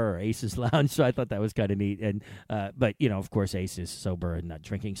Bar or Ace's Lounge, so I thought that was kind of neat. And but of course, Ace is sober and not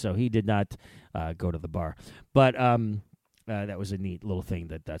drinking, so he did not go to the bar. But that was a neat little thing.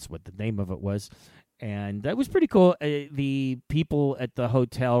 That's what the name of it was. And that was pretty cool. The people at the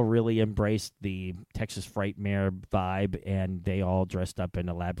hotel really embraced the Texas Frightmare vibe, and they all dressed up in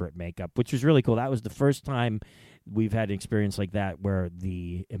elaborate makeup, which was really cool. That was the first time we've had an experience like that where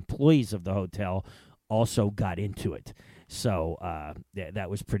the employees of the hotel also got into it. So that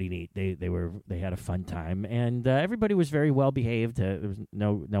was pretty neat. They had a fun time, and everybody was very well behaved. There was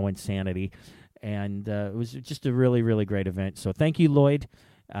no insanity, and it was just a really, really great event. So thank you, Lloyd.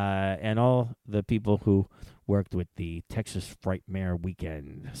 And all the people who worked with the Texas Frightmare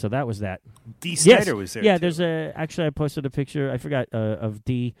weekend. So that was that. Dee Snyder was there. Yeah, too. Actually, I posted a picture, I forgot, of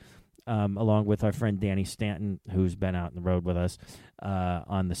Dee, along with our friend Danny Stanton, who's been out on the road with us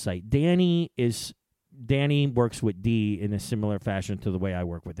on the site. Danny works with Dee in a similar fashion to the way I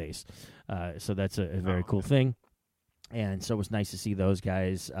work with Ace. So that's a very cool thing. And so it was nice to see those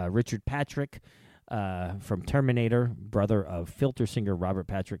guys. Richard Patrick from Terminator, brother of Filter singer Robert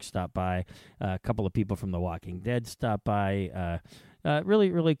Patrick, stopped by. A couple of people from The Walking Dead stopped by.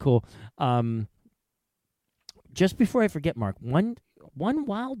 Really, really cool. Just before I forget, Mark, one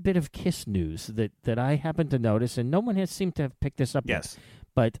wild bit of Kiss news that I happened to notice, and no one has seemed to have picked this up yet.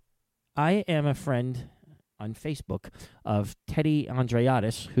 But I am a friend on Facebook of Teddy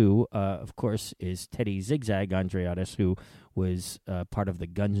Andreadis, who, of course, is Teddy Zigzag Andreadis, who was part of the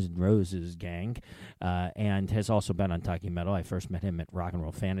Guns N' Roses gang and has also been on Talking Metal. I first met him at Rock and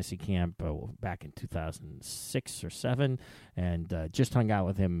Roll Fantasy Camp back in 2006 or 7, and just hung out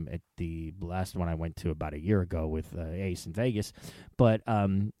with him at the last one I went to about a year ago with Ace in Vegas. But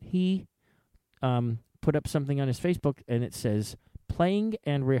he put up something on his Facebook, and it says, playing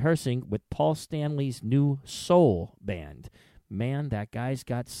and rehearsing with Paul Stanley's new soul band. Man, that guy's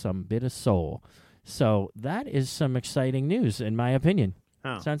got some bit of soul. So that is some exciting news, in my opinion.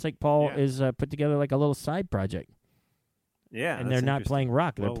 Sounds like Paul is put together like a little side project. Yeah, and they're not playing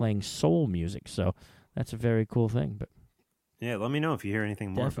rock; they're playing soul music. So that's a very cool thing. But yeah, let me know if you hear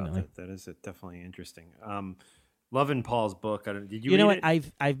anything more about that. That is definitely interesting. Loving Paul's book. Did you? You know what?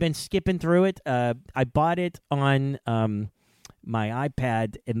 It? I've been skipping through it. I bought it on my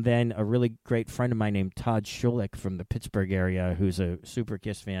iPad, and then a really great friend of mine named Todd Schulich from the Pittsburgh area, who's a super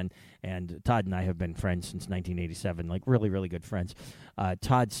Kiss fan, and Todd and I have been friends since 1987, like really, really good friends.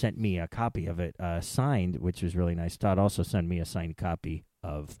 Todd sent me a copy of it signed, which was really nice. Todd also sent me a signed copy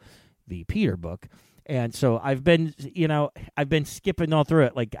of the Peter book, and so I've been skipping all through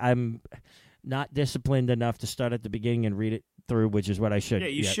it. Like, I'm not disciplined enough to start at the beginning and read it through, which is what I should. Yeah,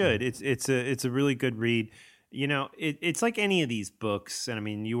 you should. It's a really good read. You know, it's like any of these books, and I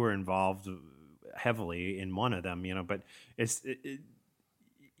mean, you were involved heavily in one of them, you know, but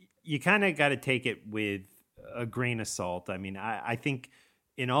you kind of got to take it with a grain of salt. I mean, I think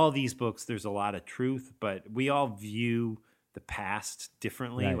in all these books, there's a lot of truth, but we all view the past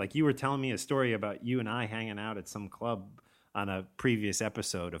differently. Right. Like, you were telling me a story about you and I hanging out at some club on a previous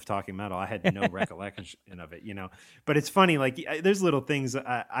episode of Talking Metal. I had no recollection of it, you know, but it's funny. Like, there's little things.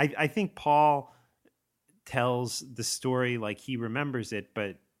 I think Paul tells the story like he remembers it,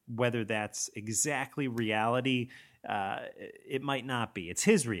 but whether that's exactly reality, it might not be. It's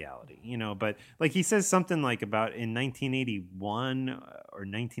his reality, you know. But like, he says something like about in 1981 or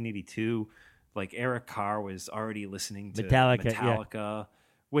 1982, like Eric Carr was already listening to Metallica,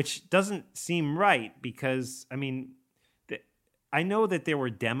 which doesn't seem right, because I mean, I know that there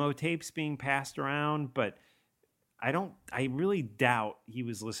were demo tapes being passed around, but I really doubt he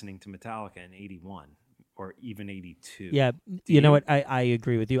was listening to Metallica in 81. Or even 82. Yeah, you know what? I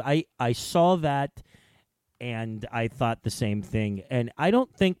agree with you. I saw that, and I thought the same thing. And I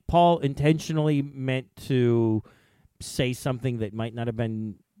don't think Paul intentionally meant to say something that might not have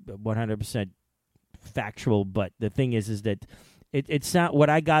been 100% factual. But the thing is that it's not. What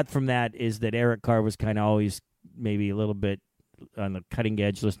I got from that is that Eric Carr was kind of always maybe a little bit on the cutting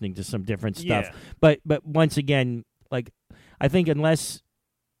edge, listening to some different stuff. Yeah. But once again, like, I think unless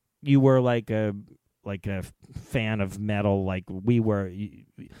you were like a fan of metal like we were,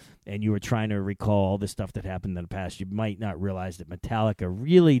 and you were trying to recall all the stuff that happened in the past, you might not realize that Metallica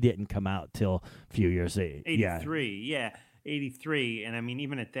really didn't come out till a few years later. 83, 83. And I mean,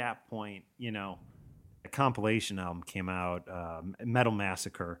 even at that point, you know, a compilation album came out, Metal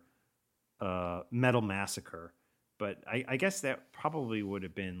Massacre. But I guess that probably would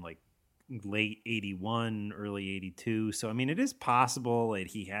have been like late 81, early 82. So, I mean, it is possible that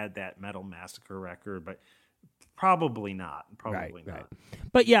he had that Metal Massacre record, but probably not. Probably not. Right.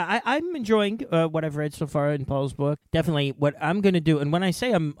 But yeah, I'm enjoying what I've read so far in Paul's book. Definitely what I'm going to do, and when I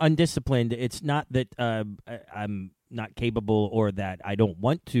say I'm undisciplined, it's not that I'm not capable or that I don't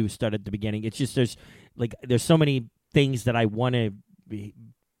want to start at the beginning. It's just there's so many things that I want to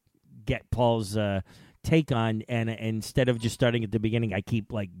get Paul's take on, and instead of just starting at the beginning, I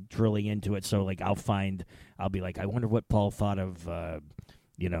keep like drilling into it. So like I'll be like, I wonder what Paul thought of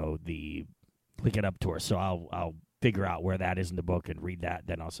the Lick It Up tour. So I'll figure out where that is in the book and read that.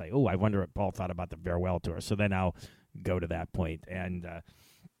 Then I'll say, oh, I wonder what Paul thought about the Farewell tour. So then I'll go to that point. And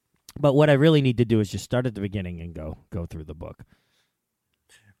but what I really need to do is just start at the beginning and go through the book.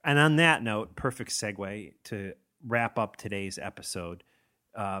 And on that note, perfect segue to wrap up today's episode.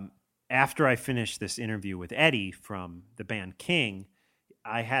 After I finished this interview with Eddie from the band King,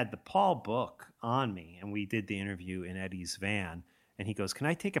 I had the Paul book on me, and we did the interview in Eddie's van. And he goes, "Can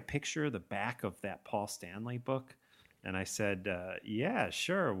I take a picture of the back of that Paul Stanley book?" And I said, "Yeah,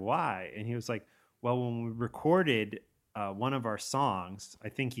 sure. Why?" And he was like, "Well, when we recorded one of our songs, I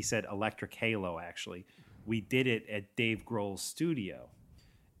think he said Electric Halo, actually, we did it at Dave Grohl's studio.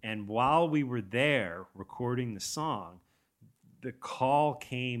 And while we were there recording the song, the call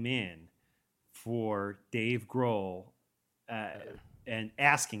came in for Dave Grohl and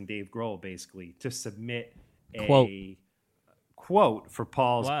asking Dave Grohl basically to submit a quote for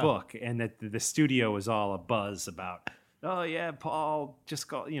Paul's book, and that the studio was all abuzz about, oh yeah, Paul just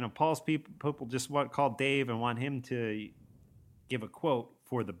called, Paul's people just called Dave and want him to give a quote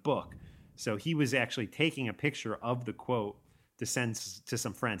for the book. So he was actually taking a picture of the quote to send to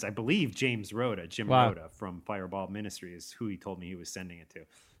some friends. I believe Jim Rhoda from Fireball Ministry is who he told me he was sending it to.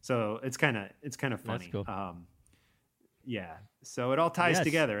 So it's kind of funny. That's cool. Yeah. So it all ties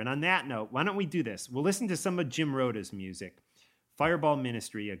together. And on that note, why don't we do this? We'll listen to some of Jim Rhoda's music. Fireball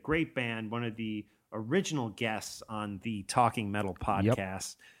Ministry, a great band, one of the original guests on the Talking Metal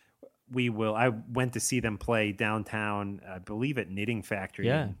podcast. Yep. I went to see them play downtown, I believe at Knitting Factory.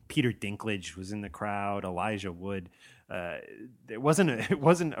 Yeah. And Peter Dinklage was in the crowd, Elijah Wood. It wasn't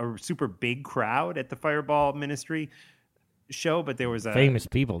a super big crowd at the Fireball Ministry show, but there was famous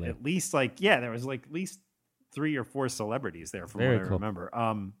people there. At least there was at least 3 or 4 celebrities there from what I remember.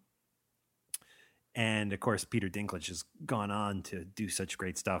 And of course, Peter Dinklage has gone on to do such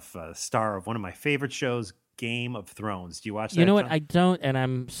great stuff. Star of one of my favorite shows, Game of Thrones. Do you watch that? You know what? John? I don't, and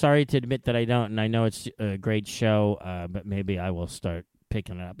I'm sorry to admit that I don't. And I know it's a great show, but maybe I will start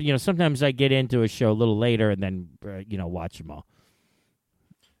picking it up. Sometimes I get into a show a little later and then watch them all.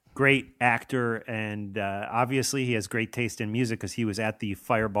 Great actor, and obviously he has great taste in music because he was at the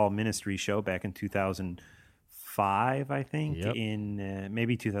Fireball Ministry show back in 2005, I think, in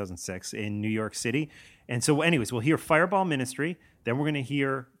maybe 2006 in New York City. And so anyways, we'll hear Fireball Ministry. Then we're going to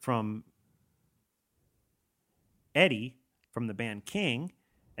hear from Eddie from the band King.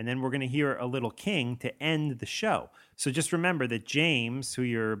 And then we're going to hear a little King to end the show. So just remember that James, who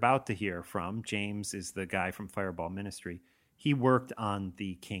you're about to hear from, James is the guy from Fireball Ministry. He worked on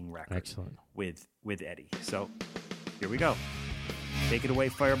the King record. Excellent. with Eddie. So here we go. Take it away,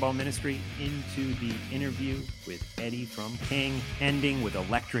 Fireball Ministry, into the interview with Eddie from King, ending with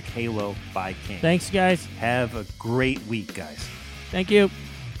Electric Halo by King. Thanks, guys. Have a great week, guys. Thank you.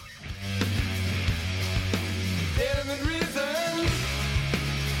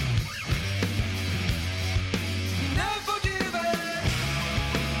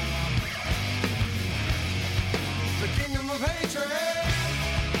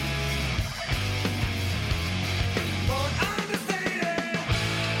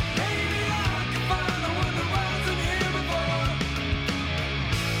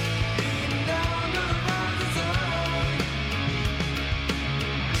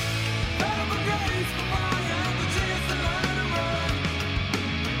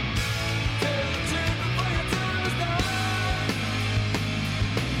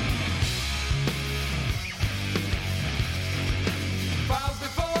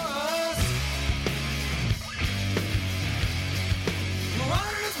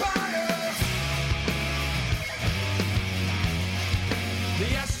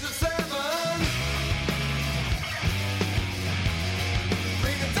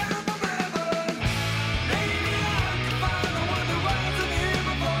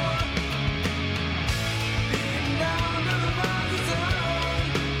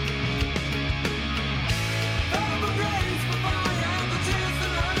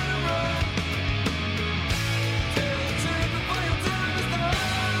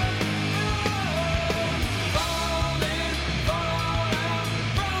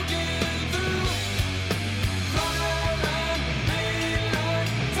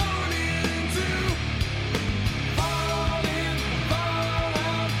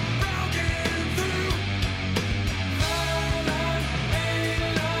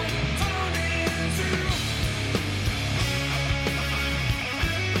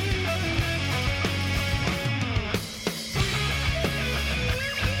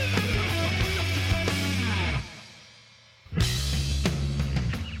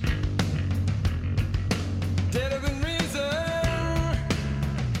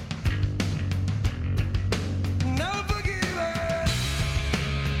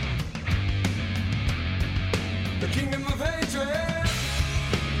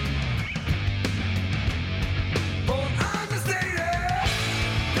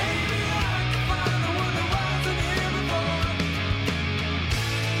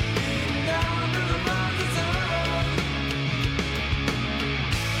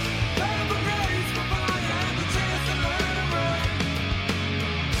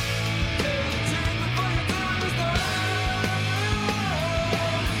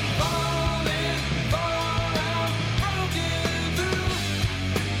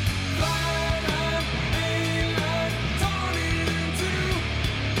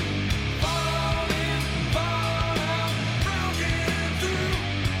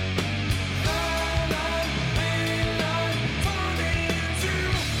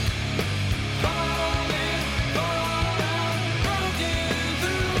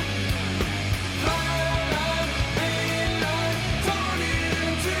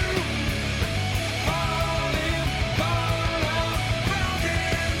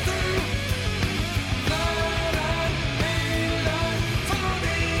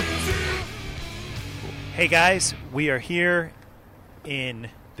 Hey guys, we are here in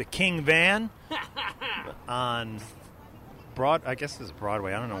the King van on I guess this is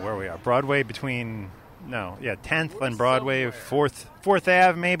Broadway. I don't know where we are. Broadway 10th and Broadway, 4th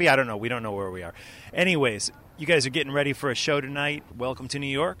Ave maybe. I don't know. We don't know where we are. Anyways, you guys are getting ready for a show tonight. Welcome to New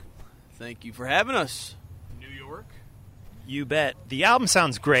York. Thank you for having us. New York. You bet. The album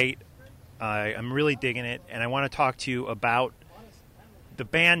sounds great. I'm really digging it, and I want to talk to you about the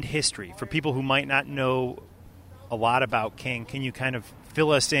band history. For people who might not know a lot about King, can you kind of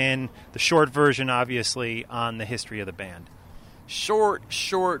fill us in, the short version, obviously, on the history of the band? Short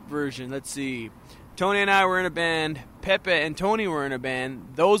version. Let's see. Tony and I were in a band. Pepe and Tony were in a band.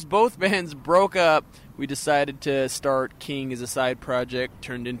 Those both bands broke up. We decided to start King as a side project,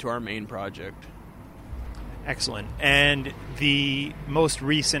 turned into our main project. Excellent. And the most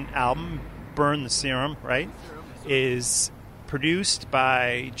recent album, Burn the Serum, right, is produced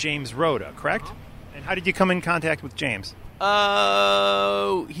by James Rhoda, correct? And how did you come in contact with James?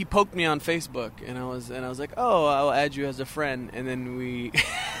 He poked me on Facebook, and I was like, oh, I'll add you as a friend, and then we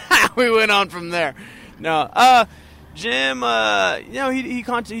we went on from there. No, Jim, he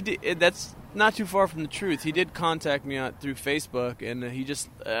contacted. That's not too far from the truth. He did contact me through Facebook, and he just,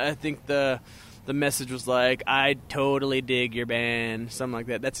 I think the message was like, I totally dig your band, something like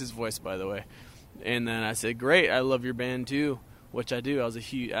that. That's his voice, by the way. And then I said, great, I love your band too. Which I do.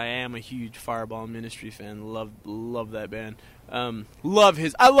 I am a huge Fireball Ministry fan. Love that band. I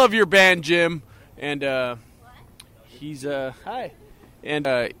love your band, Jim. And he's hi.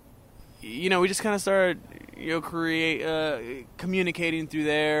 And we just kind of started communicating through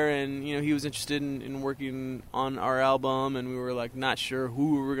there, and he was interested in working on our album, and we were like not sure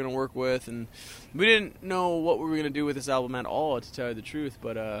who we were going to work with, and we didn't know what we were going to do with this album at all, to tell you the truth.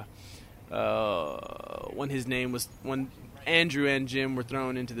 But when Andrew and Jim were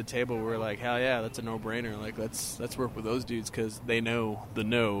thrown into the table, we were like, hell yeah, that's a no-brainer. Like, let's work with those dudes because they know the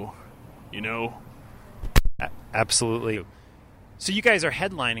no, Absolutely. So you guys are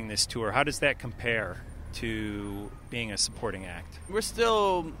headlining this tour. How does that compare to being a supporting act? We're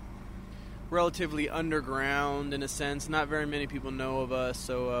still relatively underground in a sense. Not very many people know of us,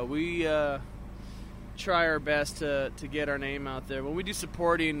 so we try our best to get our name out there. When we do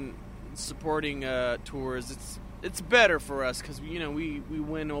supporting tours, it's better for us because we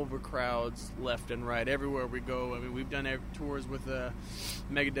win over crowds left and right everywhere we go. I mean, we've done tours with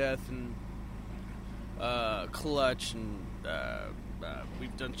Megadeth and Clutch, and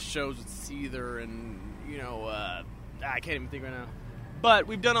we've done shows with Seether, and I can't even think right now. But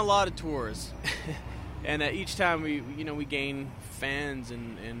we've done a lot of tours, and each time we gain fans,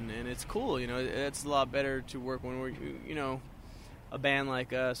 and it's cool. It's a lot better to work when we're a band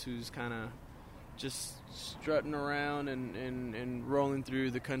like us who's kind of just strutting around and rolling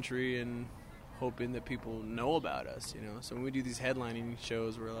through the country and hoping that people know about us, So when we do these headlining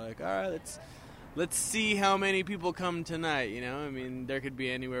shows, we're like, all right, let's see how many people come tonight, I mean, there could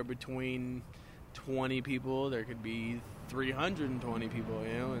be anywhere between 20 people, there could be 320 people,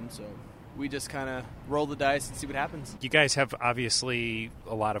 and so we just kind of roll the dice and see what happens. You guys have obviously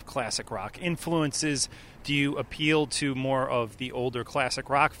a lot of classic rock influences. Do you appeal to more of the older classic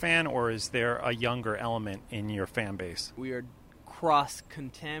rock fan, or is there a younger element in your fan base? We are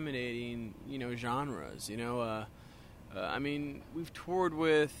cross-contaminating, genres. I mean, we've toured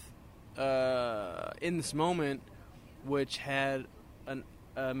with In This Moment, which had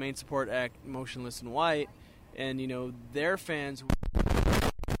a main support act, Motionless in White, and their fans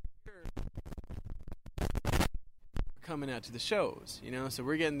coming out to the shows, so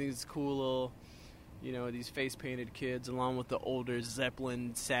we're getting these cool little, these face-painted kids, along with the older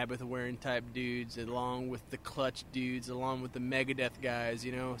Zeppelin, Sabbath-wearing type dudes, along with the Clutch dudes, along with the Megadeth guys,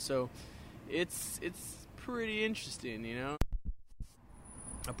 so it's pretty interesting,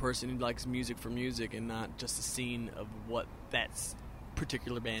 a person who likes music for music and not just a scene of what that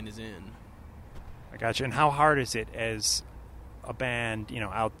particular band is in. I gotcha. And how hard is it as a band,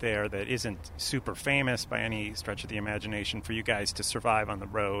 out there that isn't super famous by any stretch of the imagination, for you guys to survive on the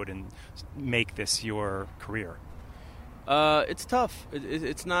road and make this your career? It's tough.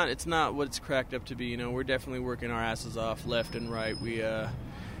 It's not what it's cracked up to be. We're definitely working our asses off left and right. We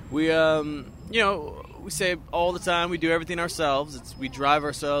say all the time we do everything ourselves. We drive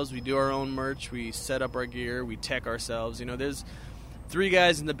ourselves. We do our own merch. We set up our gear. We tech ourselves. There's 3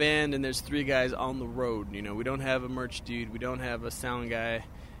 guys in the band, and there's 3 guys on the road. We don't have a merch dude. We don't have a sound guy.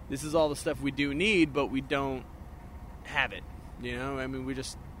 This is all the stuff we do need, but we don't have it. I mean, we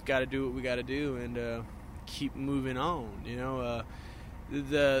just got to do what we got to do and keep moving on.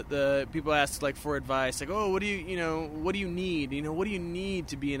 the people ask like for advice, like, oh, what do you need? What do you need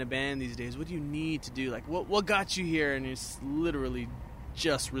to be in a band these days? What do you need to do? Like, what got you here? And it's literally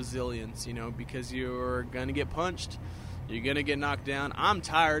just resilience, because you're gonna get punched, you're gonna get knocked down. I'm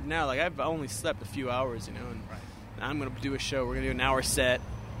tired now. Like, I've only slept a few hours, and I'm gonna do a show. We're gonna do an hour set,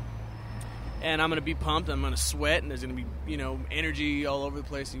 and I'm gonna be pumped. I'm gonna sweat, and there's gonna be energy all over the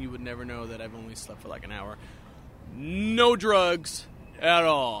place, and you would never know that I've only slept for like an hour. No drugs at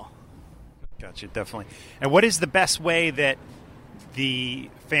all. Gotcha, definitely. And what is the best way that the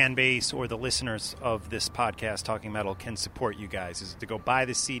fan base or the listeners of this podcast, Talking Metal, can support you guys? Is it to go buy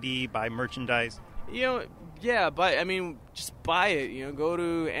the CD, buy merchandise? Yeah, just buy it. Go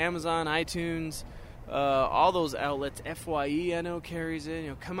to Amazon, iTunes, all those outlets. FYE, I know, carries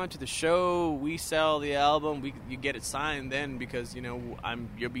it. Come out to the show. We sell the album. You get it signed then, because you'll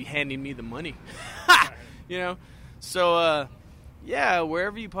be handing me the money. So. Yeah,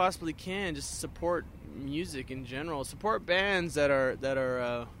 wherever you possibly can, just support music in general. Support bands that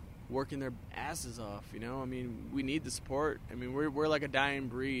are working their asses off. We need the support. We're like a dying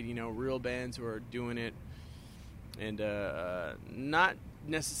breed. Real bands who are doing it and not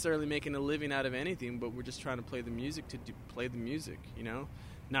necessarily making a living out of anything, but we're just trying to play the music play the music.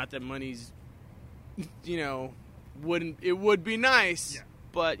 Not that money's, it would be nice. Yeah.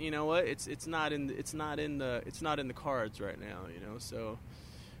 But you know what? It's not in the cards right now. So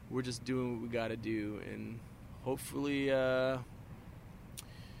we're just doing what we got to do, and hopefully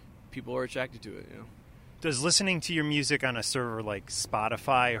people are attracted to it. Does listening to your music on a server like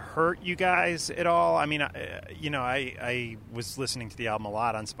Spotify hurt you guys at all? I was listening to the album a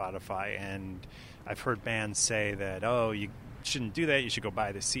lot on Spotify, and I've heard bands say that, oh, you shouldn't do that. You should go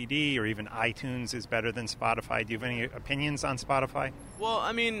buy the CD, or even iTunes is better than Spotify. Do you have any opinions on Spotify? Well,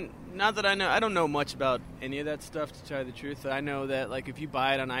 not that I don't know much about any of that stuff, to tell you the truth. I know that like if you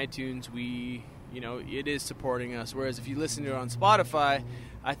buy it on iTunes, it is supporting us. Whereas if you listen to it on Spotify,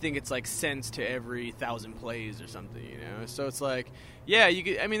 I think it's like cents to every 1,000 plays or something. So it's like, yeah, you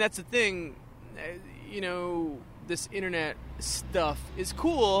could. That's the thing. This internet stuff is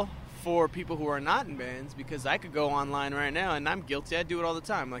cool for people who are not in bands, because I could go online right now, and I'm guilty. I do it all the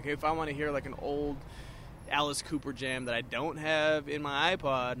time. Like if I want to hear like an old Alice Cooper jam that I don't have in my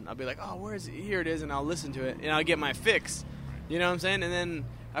iPod, I'll be like, oh, where is it? Here it is, and I'll listen to it, and I'll get my fix. You know what I'm saying? And then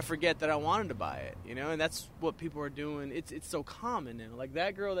I forget that I wanted to buy it. And that's what people are doing. It's so common now. Like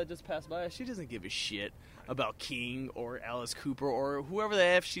that girl that just passed by, she doesn't give a shit about King or Alice Cooper or whoever the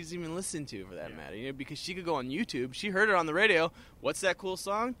F she's even listening to, for that matter. Because she could go on YouTube. She heard it on the radio. What's that cool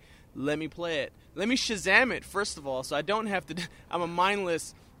song? Let me play it. Let me Shazam it, first of all, so I don't have to. I'm a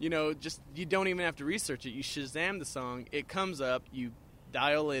mindless, you don't even have to research it. You Shazam the song, it comes up, you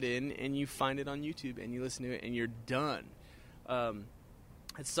dial it in, and you find it on YouTube, and you listen to it, and you're done.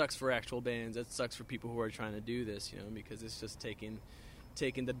 It sucks for actual bands. It sucks for people who are trying to do this, because it's just taking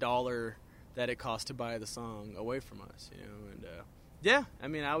the dollar that it costs to buy the song away from us,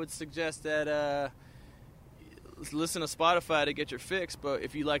 And I would suggest that. Listen to Spotify to get your fix, but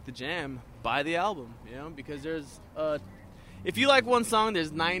if you like the jam, buy the album, because there's if you like one song,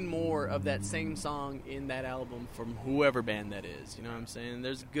 there's 9 more of that same song in that album from whoever band that is. You know what I'm saying?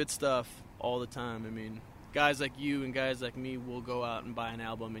 There's good stuff all the time. Guys like you and guys like me will go out and buy an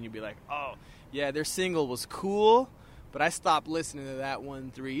album, and you'll be like, oh, yeah, their single was cool, but I stopped listening to that one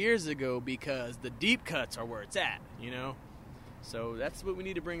 3 years ago because the deep cuts are where it's at, So that's what we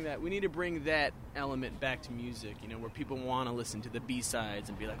need to bring. We need to bring that element back to music, where people want to listen to the B-sides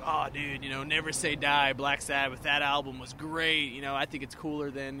and be like, oh, dude, Never Say Die, Black Sabbath, that album was great. I think it's cooler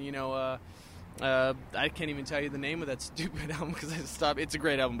than, I can't even tell you the name of that stupid album because I stopped. It's a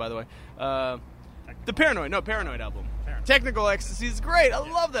great album, by the way. The Paranoid album. Technical Ecstasy is great. I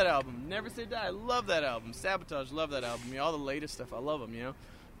love that album. Never Say Die, I love that album. Sabotage, love that album. All the latest stuff, I love them,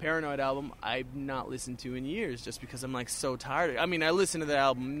 Paranoid album I've not listened to in years just because I'm like so tired. I listened to that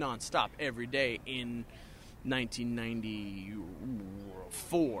album nonstop every day in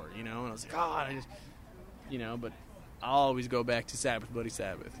 1994, and I was like, God, I just, but I'll always go back to Sabbath, Bloody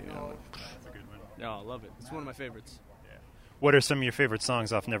Sabbath, That's a good one. No, I love it. It's one of my favorites. Yeah. What are some of your favorite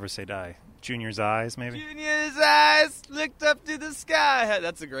songs off Never Say Die? Junior's Eyes, maybe? Junior's Eyes looked up to the sky.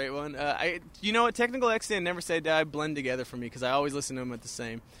 That's a great one. Technical Ecstasy and Never Say Die blend together for me because I always listen to them at the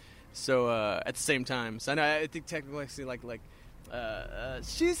same time. So I think Technical Ecstasy like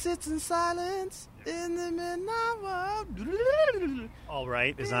she sits in silence in the midnight world. All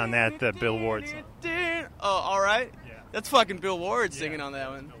Right is on that Bill Ward song. Oh, All Right? Yeah. That's fucking Bill Ward singing on that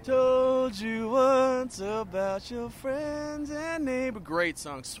one. Told you once about your friends and neighbor. Great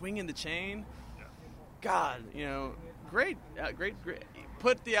song. Swinging the Chain. Yeah. God, great.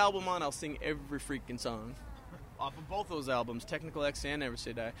 Put the album on, I'll sing every freaking song off of both those albums, Technical Ecstasy and Never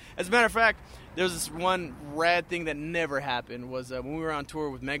Say Die. As a matter of fact, there was this one rad thing that never happened, was when we were on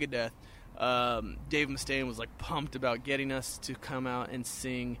tour with Megadeth, Dave Mustaine was like pumped about getting us to come out and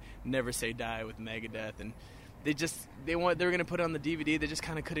sing Never Say Die with Megadeth, and they were going to put it on the DVD. They just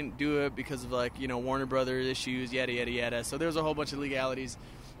kind of couldn't do it because of Warner Brothers issues, yada yada yada. So there was a whole bunch of legalities,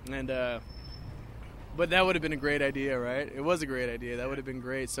 and but that would have been a great idea, right? It was a great idea. That would have been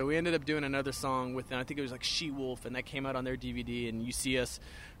great. So we ended up doing another song with them. I think it was like She-Wolf, and that came out on their DVD. And you see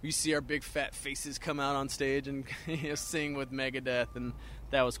our big fat faces come out on stage and sing with Megadeth, and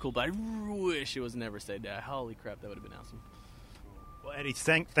that was cool. But I wish it was Never Say Die. Holy crap, that would have been awesome. Well, Eddie,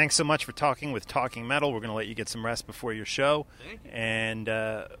 thanks so much for talking with Talking Metal. We're going to let you get some rest before your show. Thank you. And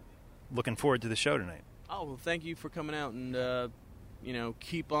looking forward to the show tonight. Oh, well, thank you for coming out and,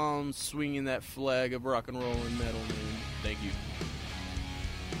 keep on swinging that flag of rock and roll and metal, man. Thank you.